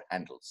buffer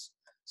handles.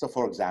 So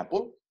for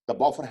example, the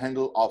buffer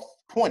handle of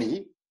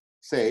 20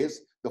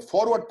 says the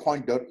forward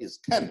pointer is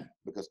 10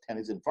 because 10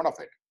 is in front of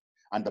it.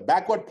 And the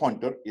backward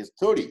pointer is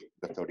 30.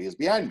 The 30 is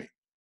behind me.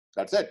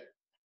 That's it.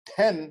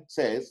 10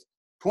 says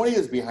 20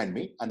 is behind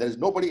me and there is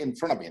nobody in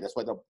front of me. That's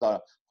why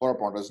the forward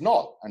pointer is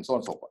null and so on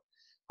and so forth.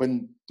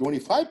 When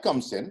 25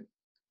 comes in,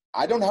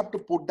 I don't have to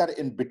put that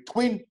in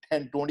between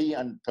 10, 20,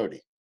 and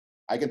 30.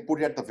 I can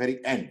put it at the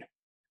very end.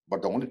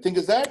 But the only thing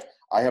is that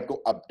I have to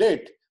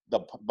update the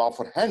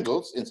buffer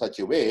handles in such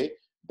a way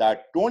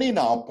that 20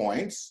 now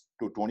points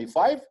to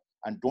 25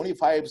 and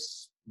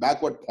 25's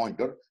backward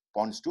pointer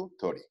points to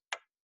 30.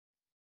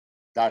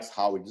 That's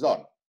how it's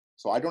done.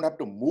 So I don't have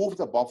to move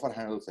the buffer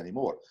handles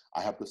anymore.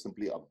 I have to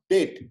simply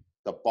update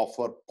the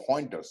buffer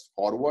pointers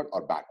forward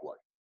or backward.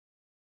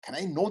 Can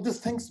I know these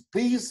things,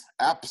 please?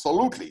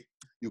 Absolutely.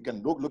 You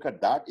can look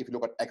at that. If you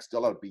look at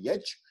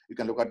 $BH, you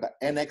can look at the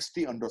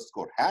NXT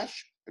underscore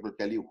hash. It will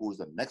tell you who's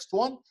the next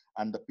one.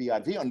 And the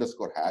PRV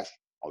underscore hash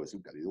obviously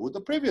will tell you who's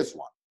the previous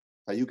one.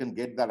 So you can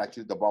get that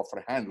actually the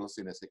buffer handles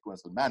in a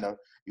sequential manner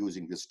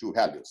using these two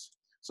values.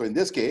 So in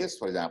this case,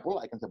 for example,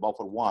 I can say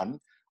buffer 1,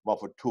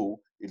 buffer 2,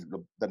 is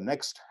the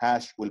next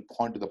hash will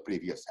point to the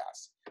previous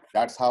hash.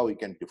 That's how we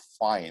can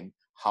define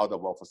how the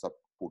buffers are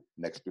put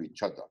next to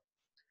each other.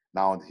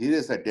 Now, here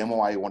is a demo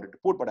I wanted to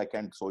put, but I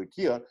can't show it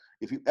here.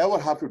 If you ever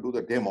have to do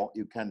the demo,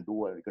 you can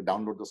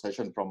download the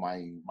session from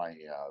my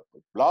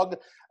blog,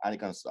 and you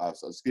can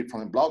skip from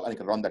the blog, and you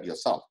can run that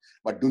yourself.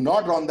 But do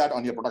not run that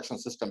on your production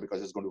system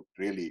because it's going to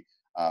really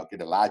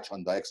get a latch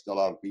on the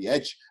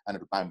 $BH, and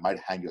it might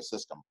hang your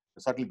system.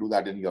 So certainly do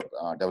that in your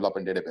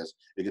development database.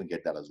 You can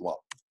get that as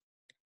well.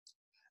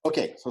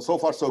 Okay, so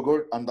far so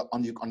good.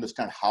 You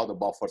understand how the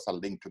buffers are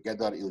linked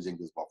together using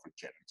this buffer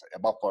chain. So a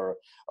buffer,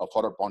 a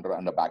forward pointer,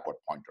 and a backward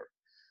pointer.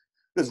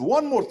 There's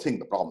one more thing,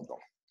 the problem though.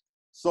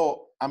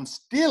 So I'm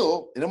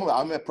still, remember,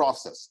 I'm a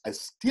process. I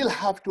still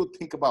have to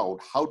think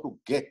about how to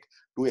get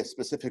to a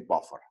specific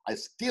buffer. I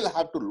still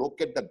have to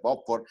locate that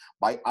buffer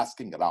by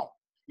asking around.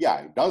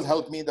 Yeah, it does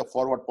help me, the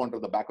forward pointer,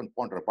 the backward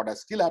pointer, but I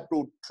still have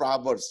to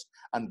traverse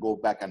and go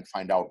back and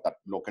find out that,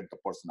 locate the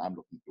person I'm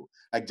looking to.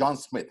 Like John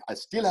Smith, I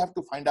still have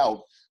to find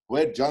out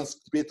where John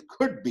Smith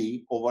could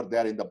be over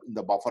there in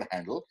the buffer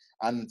handle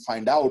and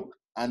find out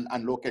and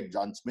locate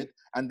John Smith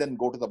and then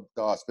go to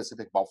the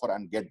specific buffer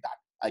and get that.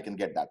 I can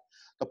get that.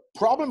 The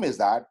problem is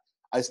that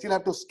I still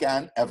have to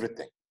scan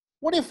everything.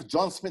 What if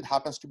John Smith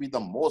happens to be the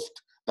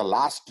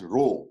last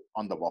row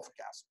on the buffer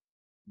cast?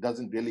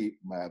 Doesn't really,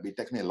 it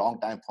takes me a long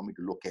time for me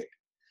to locate.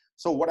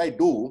 So what I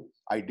do,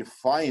 I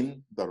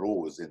define the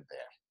rows in there.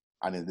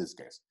 And in this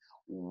case,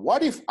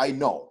 what if I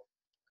know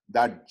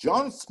that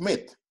John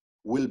Smith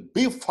will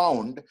be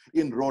found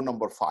in row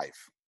number 5?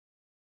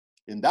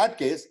 In that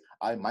case,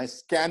 my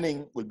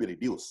scanning will be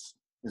reduced.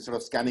 Instead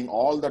of scanning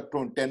all the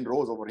 10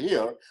 rows over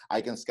here,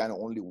 I can scan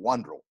only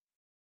one row.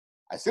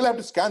 I still have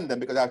to scan them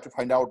because I have to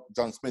find out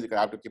John Smith. I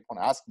have to keep on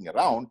asking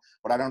around,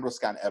 but I don't have to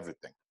scan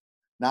everything.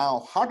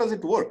 Now, how does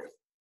it work?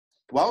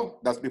 Well,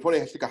 that's before I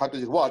actually how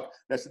does it work.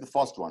 Let's see the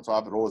first one. So I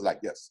have rows like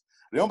this.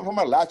 Remember from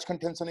our latch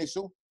contention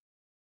issue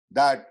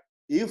that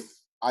if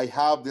I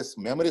have this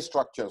memory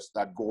structures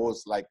that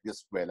goes like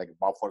this way, like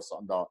buffers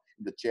in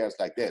the chairs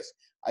like this,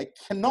 I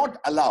cannot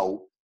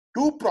allow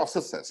two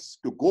processes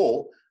to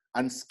go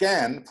and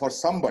scan for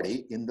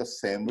somebody in the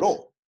same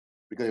row,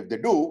 because if they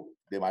do,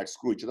 they might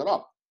screw each other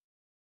up.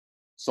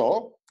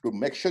 So to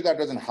make sure that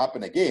doesn't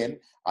happen again,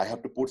 I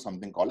have to put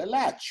something called a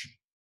latch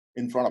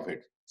in front of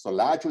it. So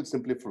latch will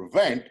simply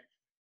prevent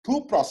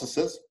two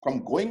processes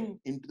from going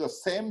into the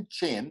same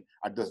chain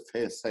at the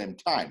same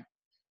time.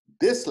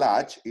 This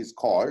latch is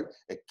called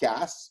a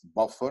cache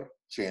buffer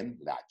chain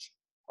latch,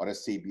 or a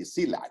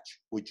CBC latch,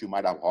 which you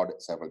might have heard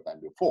several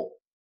times before.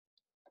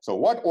 So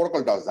what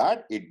Oracle does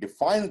that, it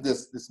defines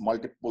this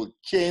multiple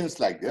chains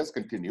like this,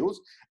 continues,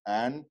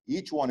 and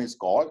each one is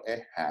called a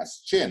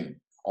hash chain,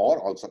 or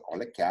also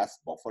called a cache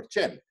buffer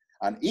chain.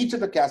 And each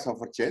of the cache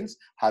buffer chains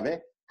have a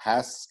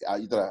hash,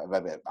 either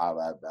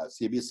a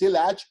CBC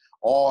latch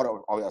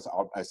or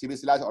a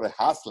CBC latch or a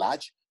hash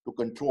latch to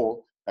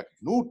control that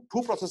two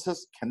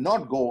processes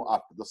cannot go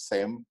after the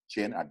same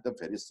chain at the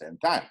very same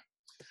time.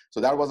 So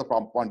that was the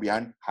point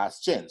behind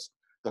hash chains.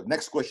 The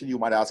next question you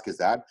might ask is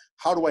that,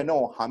 how do I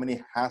know how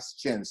many hash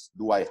chains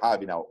do I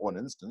have in our own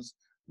instance?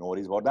 No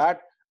worries about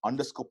that.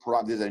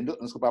 There's an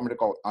underscore parameter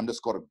called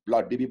underscore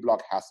db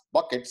block hash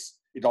buckets.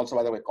 It also,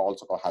 by the way,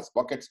 also called hash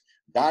buckets.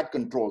 That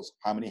controls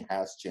how many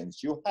hash chains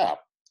you have.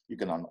 You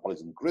can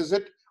always increase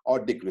it or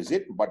decrease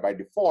it, but by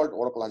default,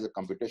 Oracle has a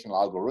computational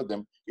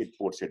algorithm. It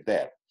puts it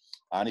there.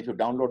 And if you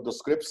download the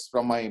scripts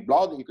from my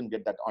blog, you can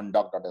get that on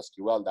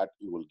doc.sql, that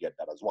you will get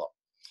that as well.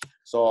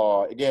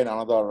 So again,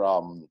 another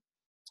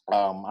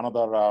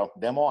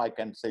demo, I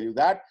can say you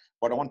that,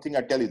 but one thing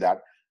I tell you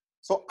that.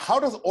 So how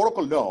does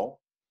Oracle know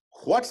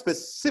what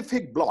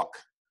specific block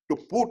to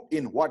put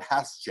in what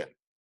hash chain?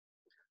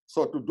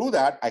 So to do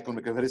that, I can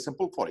make it very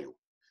simple for you.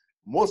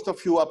 Most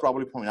of you are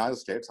probably from the United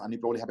States, and you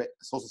probably have a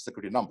social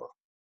security number.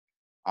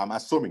 I'm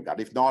assuming that.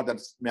 If not,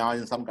 that's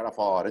in some kind of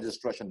a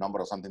registration number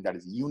or something that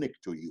is unique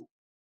to you.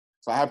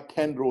 So I have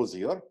 10 rows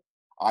here.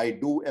 I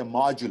do a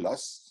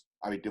modulus.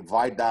 I will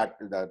divide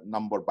the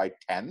number by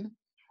 10.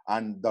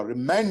 And the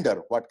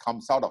remainder, what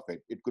comes out of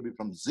it, it could be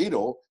from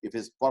 0 if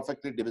it's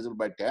perfectly divisible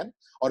by 10,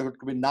 or it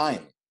could be 9.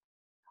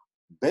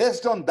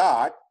 Based on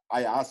that,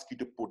 I ask you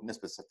to put in a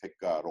specific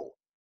row.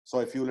 So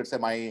if you, let's say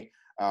my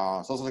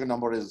social security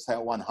number is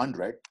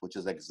 100, which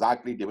is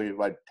exactly divided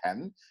by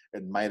 10,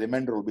 and my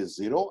remainder will be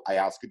 0, I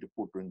ask you to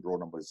put in row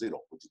number 0,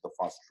 which is the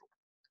first row.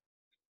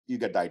 You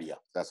get the idea,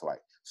 that's why.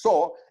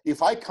 So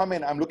if I come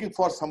in, I'm looking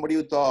for somebody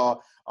with a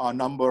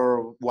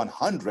number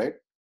 100,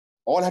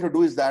 all I have to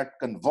do is that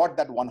convert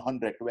that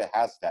 100 to a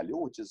hash value,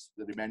 which is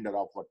the remainder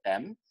of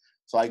 10.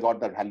 So I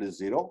got that value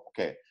 0.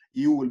 Okay,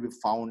 you will be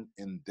found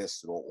in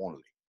this row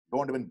only.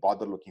 Don't even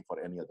bother looking for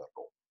any other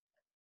row.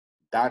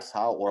 That's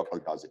how Oracle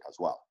does it as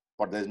well.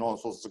 But there's no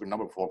social security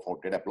number for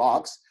data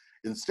blocks.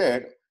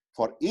 Instead,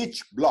 for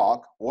each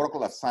block,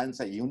 Oracle assigns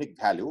a unique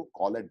value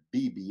called a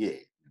DBA,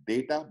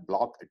 data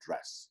block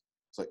address.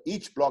 So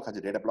each block has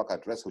a data block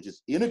address, which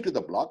is unique to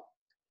the block,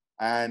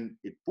 and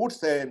it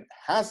puts a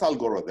hash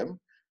algorithm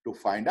to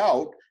find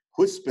out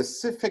which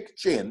specific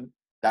chain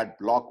that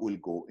block will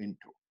go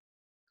into.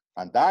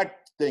 And that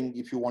thing,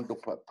 if you want to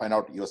find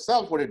out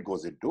yourself what it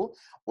goes into,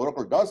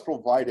 Oracle does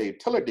provide a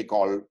utility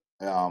called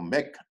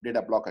make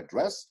data block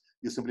address.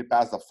 You simply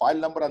pass the file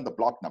number and the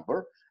block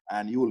number,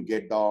 and you will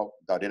get the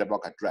data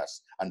block address.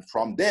 And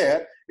from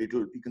there, you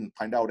can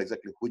find out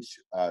exactly which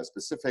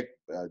specific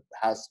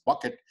hash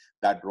bucket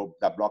that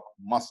block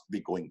must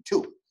be going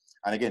to.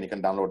 And again, you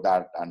can download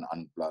that and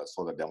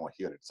show the demo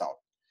here itself.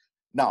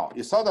 Now,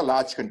 you saw the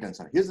latch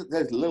contention. There's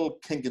a little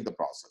kink in the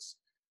process.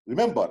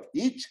 Remember,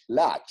 each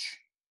latch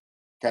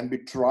can be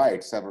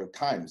tried several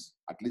times,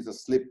 at least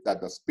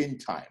the spin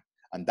time,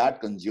 and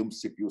that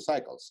consumes CPU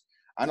cycles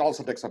and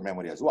also takes up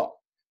memory as well.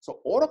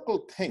 So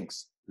Oracle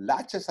thinks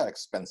latches are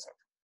expensive.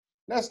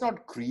 Let's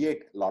not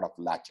create a lot of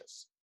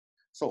latches.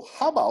 So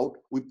how about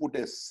we put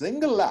a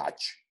single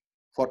latch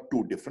for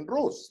 2 different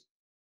rows?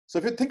 So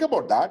if you think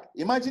about that,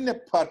 imagine a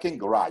parking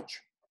garage,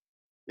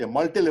 a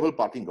multi-level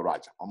parking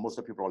garage. Most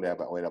of you probably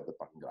are aware of the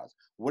parking garage.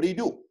 What do you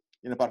do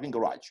in a parking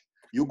garage?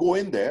 You go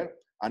in there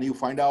and you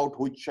find out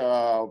which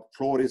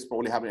floor is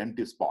probably have an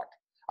empty spot,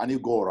 and you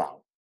go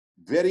around.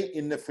 Very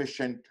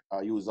inefficient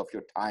use of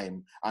your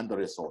time and the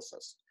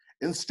resources.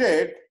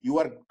 Instead, you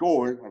are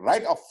told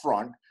right up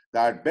front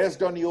that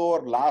based on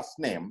your last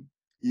name,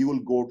 you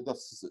will go to the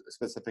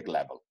specific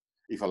level.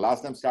 If your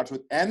last name starts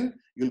with N,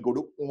 you'll go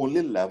to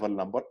only level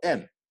number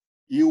N.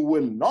 You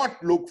will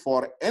not look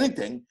for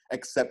anything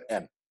except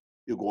N.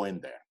 You go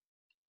in there.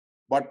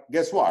 But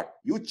guess what?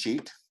 You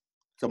cheat.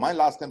 So my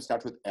last name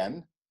starts with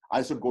N.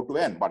 I should go to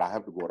N, but I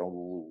have to go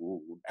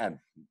around N.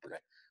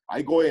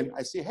 I go in,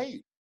 I say,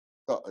 hey,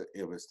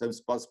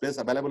 there's space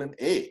available in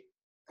A.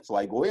 So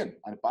I go in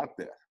and park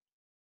there.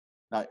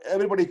 Now,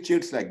 everybody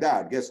cheats like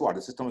that. Guess what?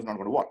 The system is not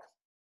going to work.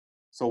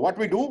 So what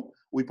we do,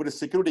 we put a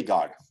security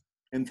guard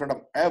in front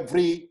of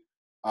every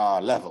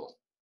level.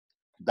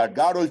 That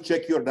guard will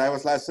check your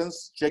driver's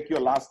license, check your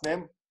last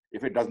name.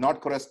 If it does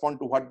not correspond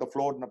to what the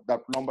floor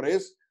that number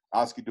is,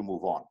 ask you to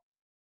move on.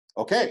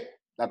 Okay,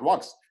 that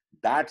works.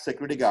 That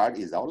security guard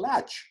is our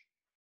latch.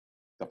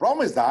 The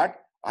problem is that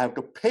I have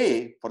to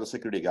pay for the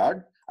security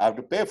guard. I have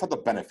to pay for the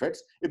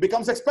benefits. It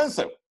becomes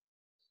expensive.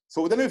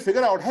 So then we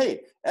figure out,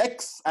 hey,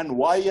 X and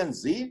Y and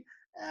Z,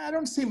 I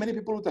don't see many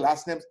people with the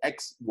last names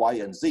X, Y,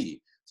 and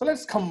Z. So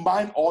let's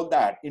combine all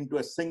that into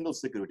a single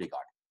security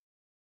guard,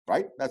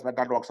 right?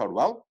 That works out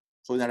well.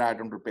 So that I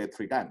don't have to pay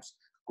 3 times.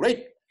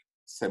 Great.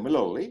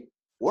 Similarly,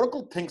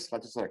 Oracle thinks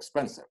latches are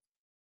expensive.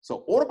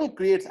 So Oracle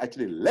creates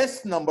actually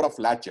less number of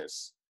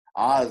latches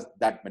as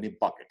that many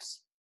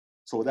buckets.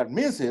 So what that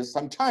means is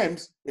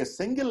sometimes a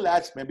single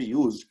latch may be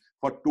used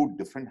for 2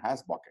 different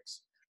hash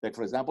buckets. Like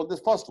for example,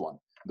 this first one,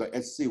 the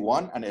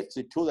HC1 and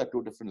HC2, the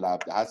 2 different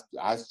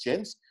hash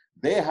chains,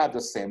 they have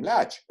the same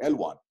latch,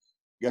 L1.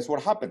 Guess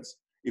what happens?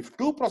 If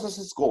 2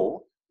 processes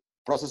go,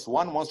 process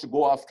 1 wants to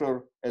go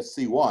after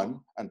HC1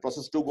 and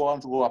process 2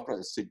 wants to go after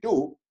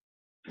HC2,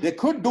 they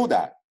could do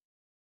that,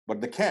 but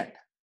they can't.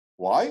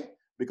 Why?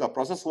 Because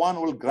process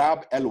 1 will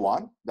grab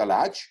L1, the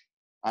latch,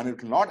 and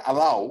it will not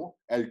allow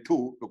L2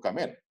 to come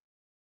in.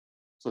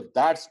 So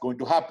that's going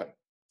to happen.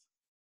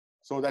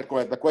 So that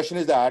the question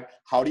is that,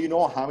 how do you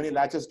know how many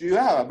latches do you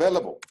have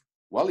available?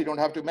 Well, you don't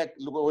have to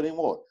look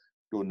anymore.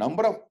 The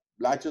number of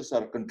latches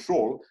are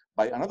controlled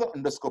by another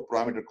underscore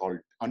parameter called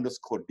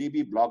underscore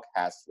DB block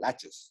hash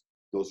latches.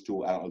 Those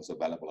 2 are also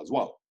available as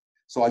well.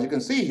 So as you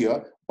can see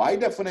here, by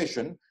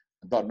definition,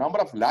 the number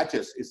of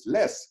latches is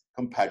less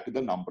compared to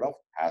the number of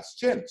hash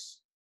chains.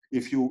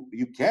 If you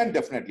can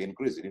definitely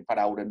increase it. In fact,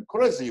 I would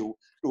encourage you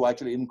to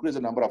actually increase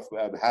the number of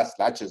hash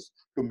latches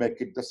to make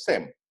it the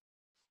same.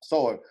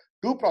 So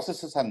 2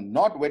 processes are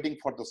not waiting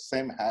for the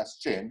same hash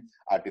chain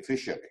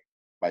artificially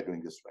by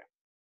doing this way.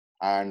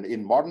 And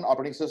in modern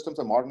operating systems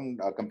and modern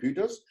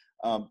computers,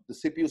 the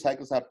CPU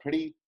cycles are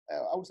pretty,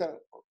 I would say,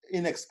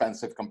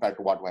 inexpensive compared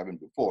to what we have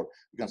before.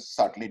 You can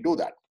certainly do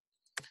that.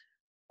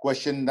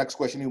 Next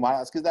question you might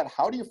ask is that,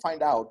 how do you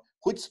find out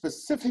which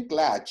specific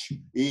latch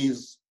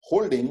is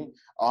holding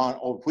on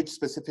or which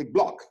specific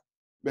block?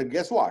 But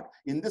guess what?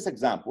 In this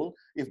example,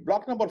 if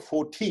block number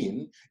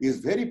 14 is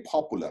very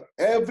popular,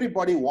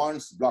 everybody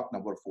wants block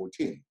number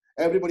 14.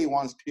 Everybody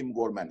wants Tim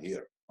Gorman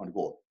here on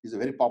go. He's a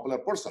very popular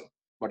person.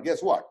 But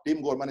guess what?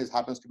 Tim Gorman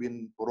happens to be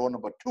in row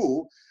number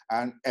 2,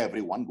 and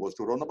everyone goes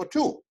to row number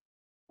 2.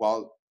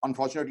 Well,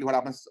 unfortunately, what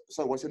happens?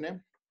 So what's your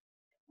name?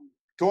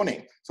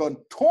 Tony.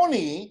 So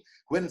Tony,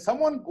 when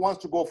someone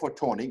wants to go for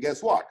Tony,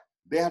 guess what?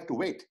 They have to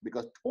wait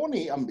because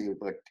Tony,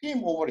 the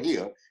team over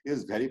here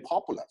is very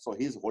popular. So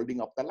he's holding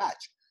up the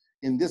latch.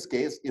 In this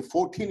case, if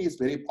 14 is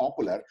very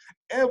popular,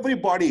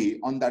 everybody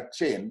on that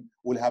chain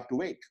will have to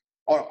wait.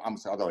 Or I'm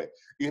sorry, other way.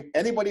 If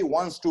anybody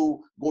wants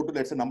to go to,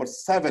 let's say, number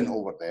 7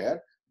 over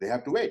there, they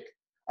have to wait.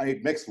 And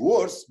it makes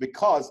worse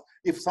because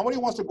if somebody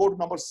wants to go to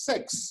number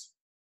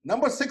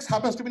 6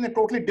 happens to be in a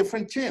totally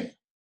different chain.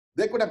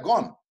 They could have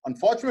gone.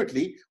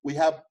 Unfortunately, we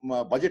have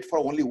budget for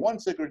only 1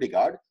 security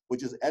guard,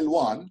 which is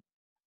L1.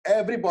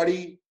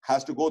 Everybody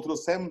has to go through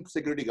the same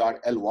security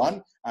guard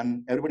L1,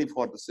 and everybody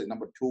for the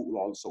number 2 will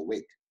also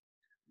wait.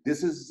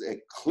 This is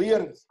a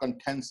clear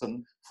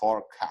contention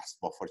for cache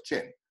buffer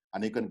chain,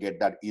 and you can get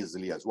that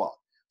easily as well.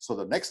 So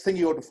the next thing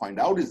you have to find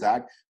out is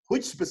that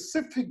which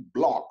specific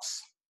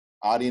blocks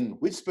are in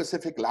which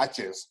specific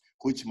latches,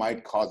 which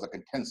might cause a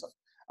contention.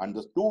 And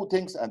the 2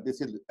 things, and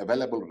this is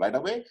available right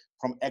away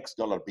from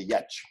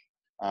 $BH.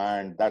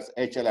 And that's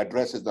HL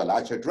address is the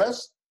latch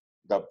address,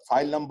 the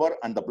file number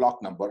and the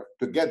block number.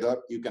 Together,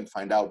 you can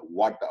find out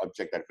what the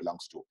object that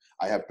belongs to.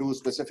 I have 2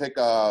 specific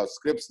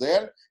scripts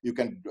there. You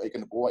can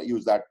go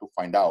use that to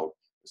find out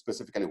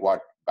specifically what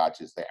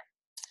batch is there.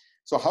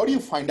 So how do you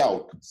find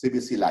out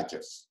CBC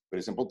latches?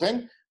 Very simple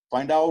thing.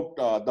 Find out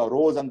the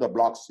rows and the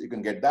blocks. You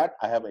can get that.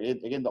 I have,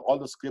 again, all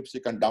the scripts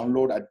you can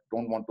download. I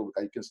don't want to,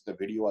 you can see the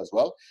video as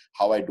well,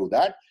 how I do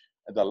that.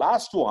 And the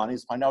last one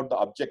is find out the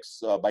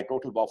objects by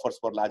total buffers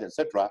per latch,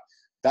 etc.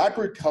 That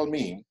will tell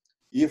me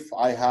if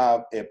I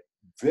have a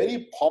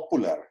very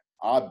popular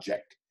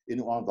object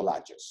in one of the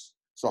latches.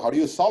 So how do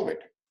you solve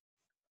it?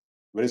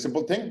 Very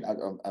simple thing.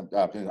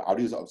 How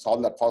do you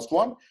solve that first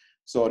one?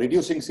 So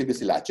reducing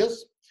CBC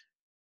latches.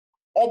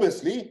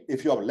 Obviously,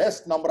 if you have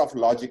less number of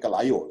logical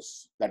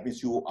IOs, that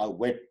means you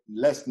wait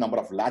less number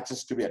of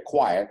latches to be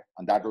acquired,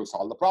 and that will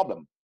solve the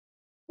problem.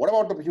 What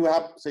about if you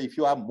have, say, if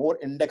you have more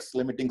index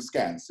limiting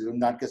scans? So in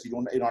that case,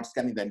 you're not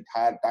scanning the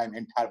entire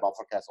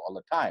buffer cache all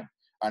the time,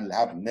 and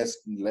have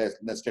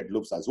nested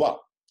loops as well.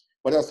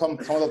 But there are some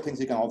other things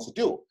you can also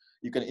do.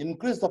 You can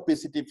increase the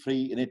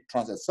PCT-free init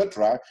trans,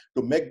 etc.,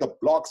 to make the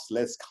blocks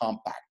less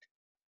compact.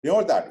 You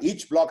know that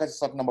each block has a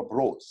certain number of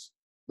rows.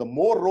 The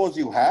more rows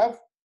you have,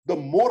 the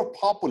more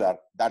popular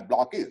that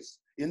block is.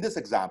 In this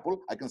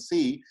example, I can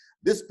see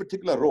this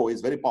particular row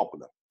is very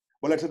popular.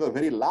 But let's say the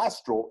very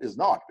last row is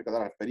not, because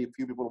there are very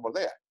few people over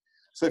there.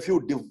 So if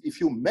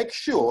you make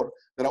sure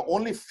there are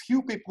only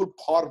few people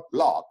per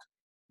block,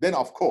 then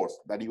of course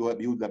that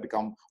that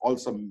become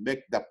also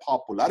make the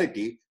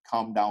popularity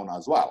come down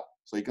as well.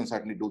 So you can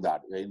certainly do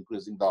that. You're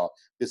increasing the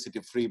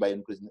PCT free by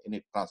increasing the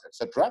init trans,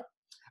 etc.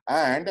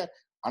 And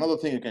another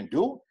thing you can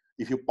do,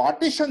 if you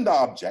partition the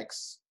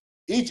objects,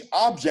 each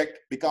object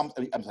becomes,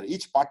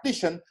 each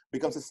partition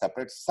becomes a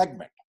separate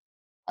segment,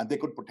 and they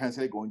could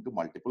potentially go into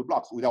multiple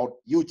blocks without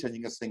you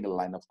changing a single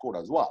line of code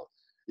as well.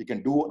 You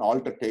can do an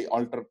alter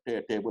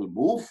table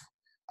move,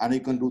 and you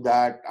can do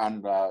that,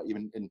 and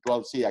even in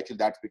 12C, actually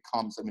that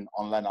becomes,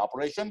 online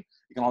operation.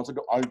 You can also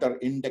do alter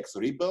index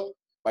rebuild.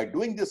 By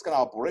doing this kind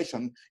of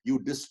operation, you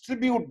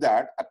distribute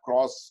that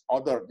across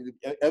other,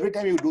 every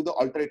time you do the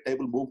alternate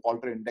table move,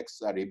 alter index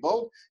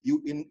rebuild,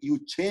 you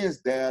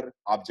change their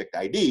object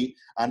ID,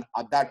 and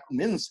that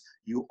means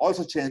you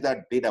also change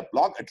that data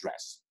block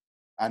address.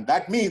 And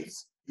that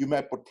means you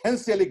may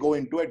potentially go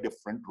into a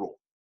different row.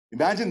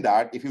 Imagine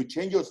that if you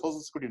change your social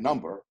security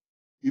number,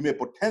 you may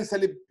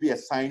potentially be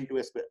assigned to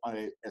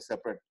a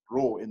separate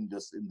row in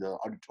the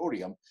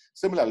auditorium.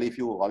 Similarly, if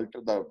you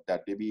alter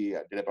that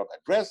data block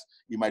address,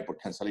 you might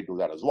potentially do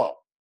that as well.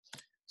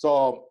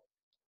 So,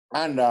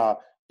 and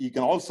you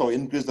can also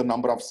increase the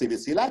number of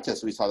CVC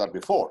latches. We saw that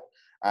before.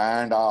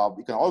 And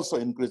you can also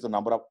increase the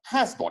number of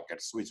hash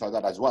buckets. We saw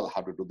that as well,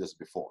 how to do this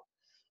before.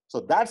 So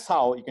that's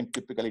how you can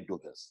typically do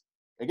this.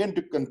 Again,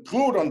 to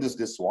conclude on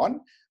this one,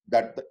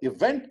 that the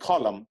event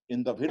column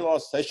in the video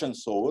session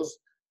shows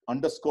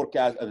underscore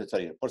cache,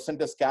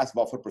 percentage cache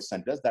buffer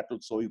percentage. That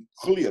will show you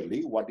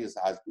clearly what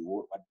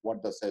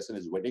the session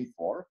is waiting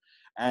for.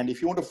 And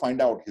if you want to find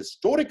out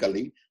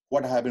historically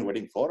what I have been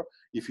waiting for,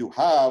 if you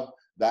have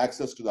the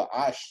access to the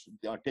ASH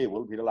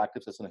table, video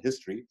active session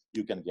history,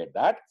 you can get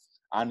that.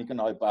 And you can,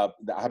 I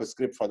have a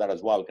script for that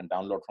as well, you can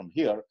download from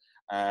here.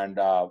 And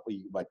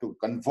to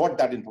convert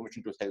that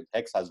information to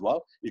text as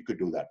well, you could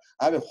do that.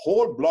 I have a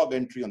whole blog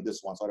entry on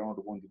this one, so I don't want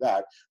to go into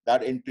that.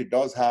 That entry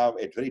does have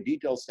a very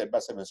detailed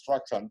step-by-step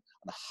instruction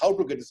on how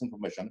to get this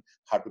information,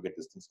 how to get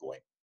these things going.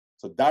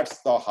 So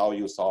that's how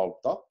you solve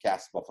the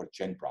cache buffer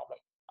chain problem.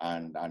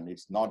 And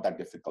it's not that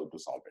difficult to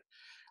solve it.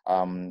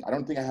 I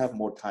don't think I have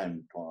more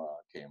time,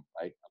 Kim,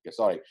 right? Okay,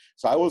 sorry.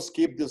 So I will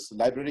skip this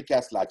library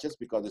cache latches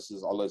because this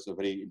is always a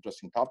very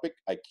interesting topic.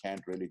 I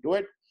can't really do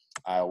it.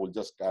 I will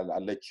just,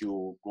 I'll let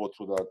you go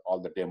through all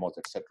the demos,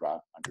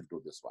 etc., and to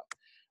do this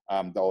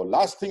one. The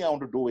last thing I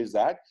want to do is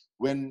that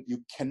when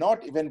you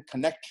cannot even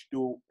connect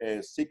to a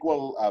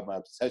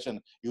SQL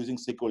session using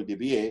SQL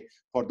DBA,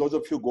 for those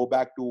of you who go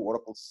back to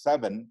Oracle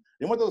 7,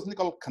 remember there was something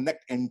called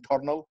Connect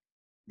Internal?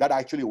 That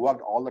actually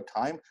worked all the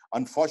time.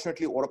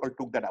 Unfortunately, Oracle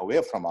took that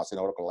away from us in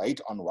Oracle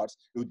 8 onwards.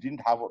 You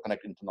didn't have a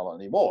Connect Internal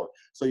anymore.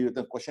 So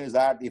the question is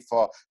that if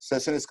a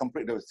session is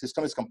complete, the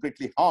system is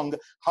completely hung,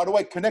 how do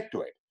I connect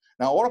to it?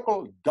 Now,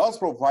 Oracle does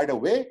provide a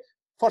way.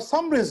 For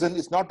some reason,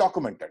 it's not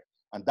documented.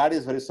 And that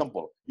is very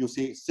simple. You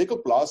see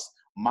SQL plus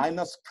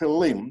minus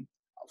prelim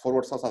 /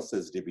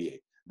 DBA.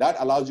 That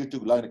allows you to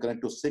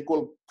connect to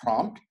SQL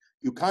prompt.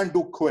 You can't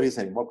do queries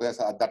anymore because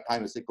at that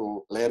time, the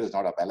SQL layer is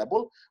not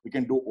available. We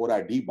can do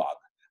Ora debug.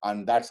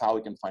 And that's how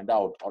we can find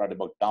out, or at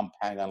about dump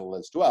hang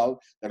analyst 12,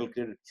 that will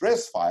create a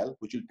trace file,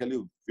 which will tell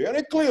you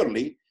very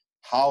clearly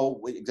how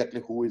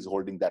exactly who is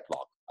holding that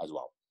log as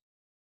well.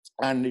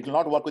 And it will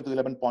not work with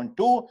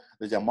 11.2.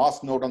 There's a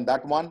mask node on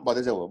that one, but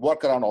there's a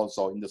workaround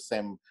also in the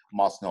same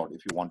mask node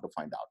if you want to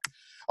find out.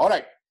 All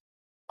right.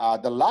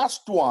 The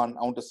last one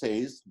I want to say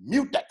is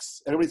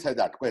mutex. Everybody says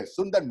that. Okay,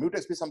 shouldn't that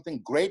mutex be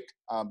something great,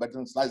 better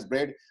than sliced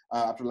bread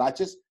after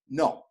latches?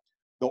 No.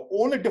 The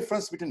only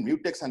difference between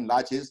mutex and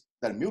latch is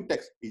that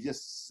mutex is a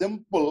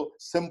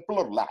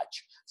simpler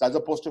latch. So as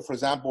opposed to, for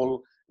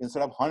example,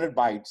 instead of 100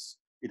 bytes,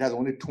 it has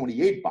only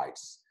 28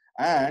 bytes.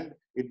 And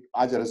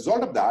as a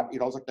result of that,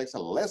 it also takes a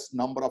less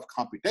number of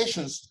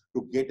computations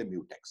to get a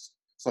mutex.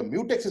 So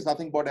mutex is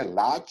nothing but a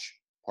latch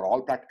for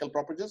all practical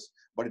purposes,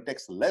 but it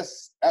takes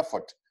less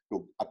effort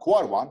to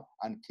acquire one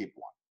and keep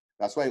one.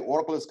 That's why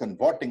Oracle is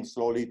converting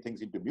slowly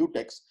things into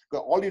mutex,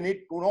 because all you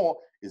need to know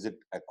is it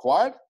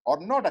acquired or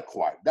not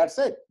acquired. That's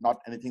it, not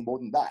anything more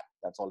than that.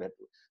 That's all you have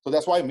to. So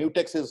that's why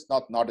mutex is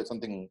not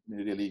something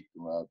really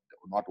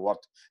not worth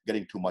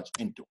getting too much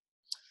into.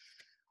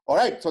 All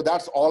right, so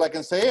that's all I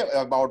can say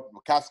about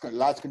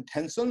Latch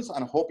Contentions,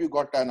 and I hope you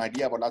got an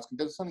idea about Latch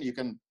Contentions. You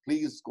can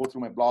please go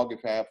through my blog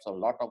if I have a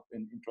lot of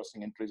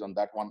interesting entries on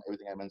that one,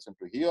 everything I mentioned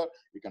to here.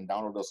 You can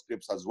download those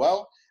scripts as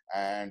well.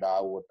 And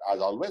I would, as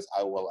always,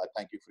 I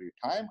thank you for your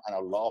time, and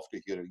I'd love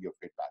to hear your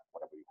feedback,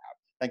 whatever you have.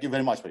 Thank you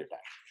very much for your time.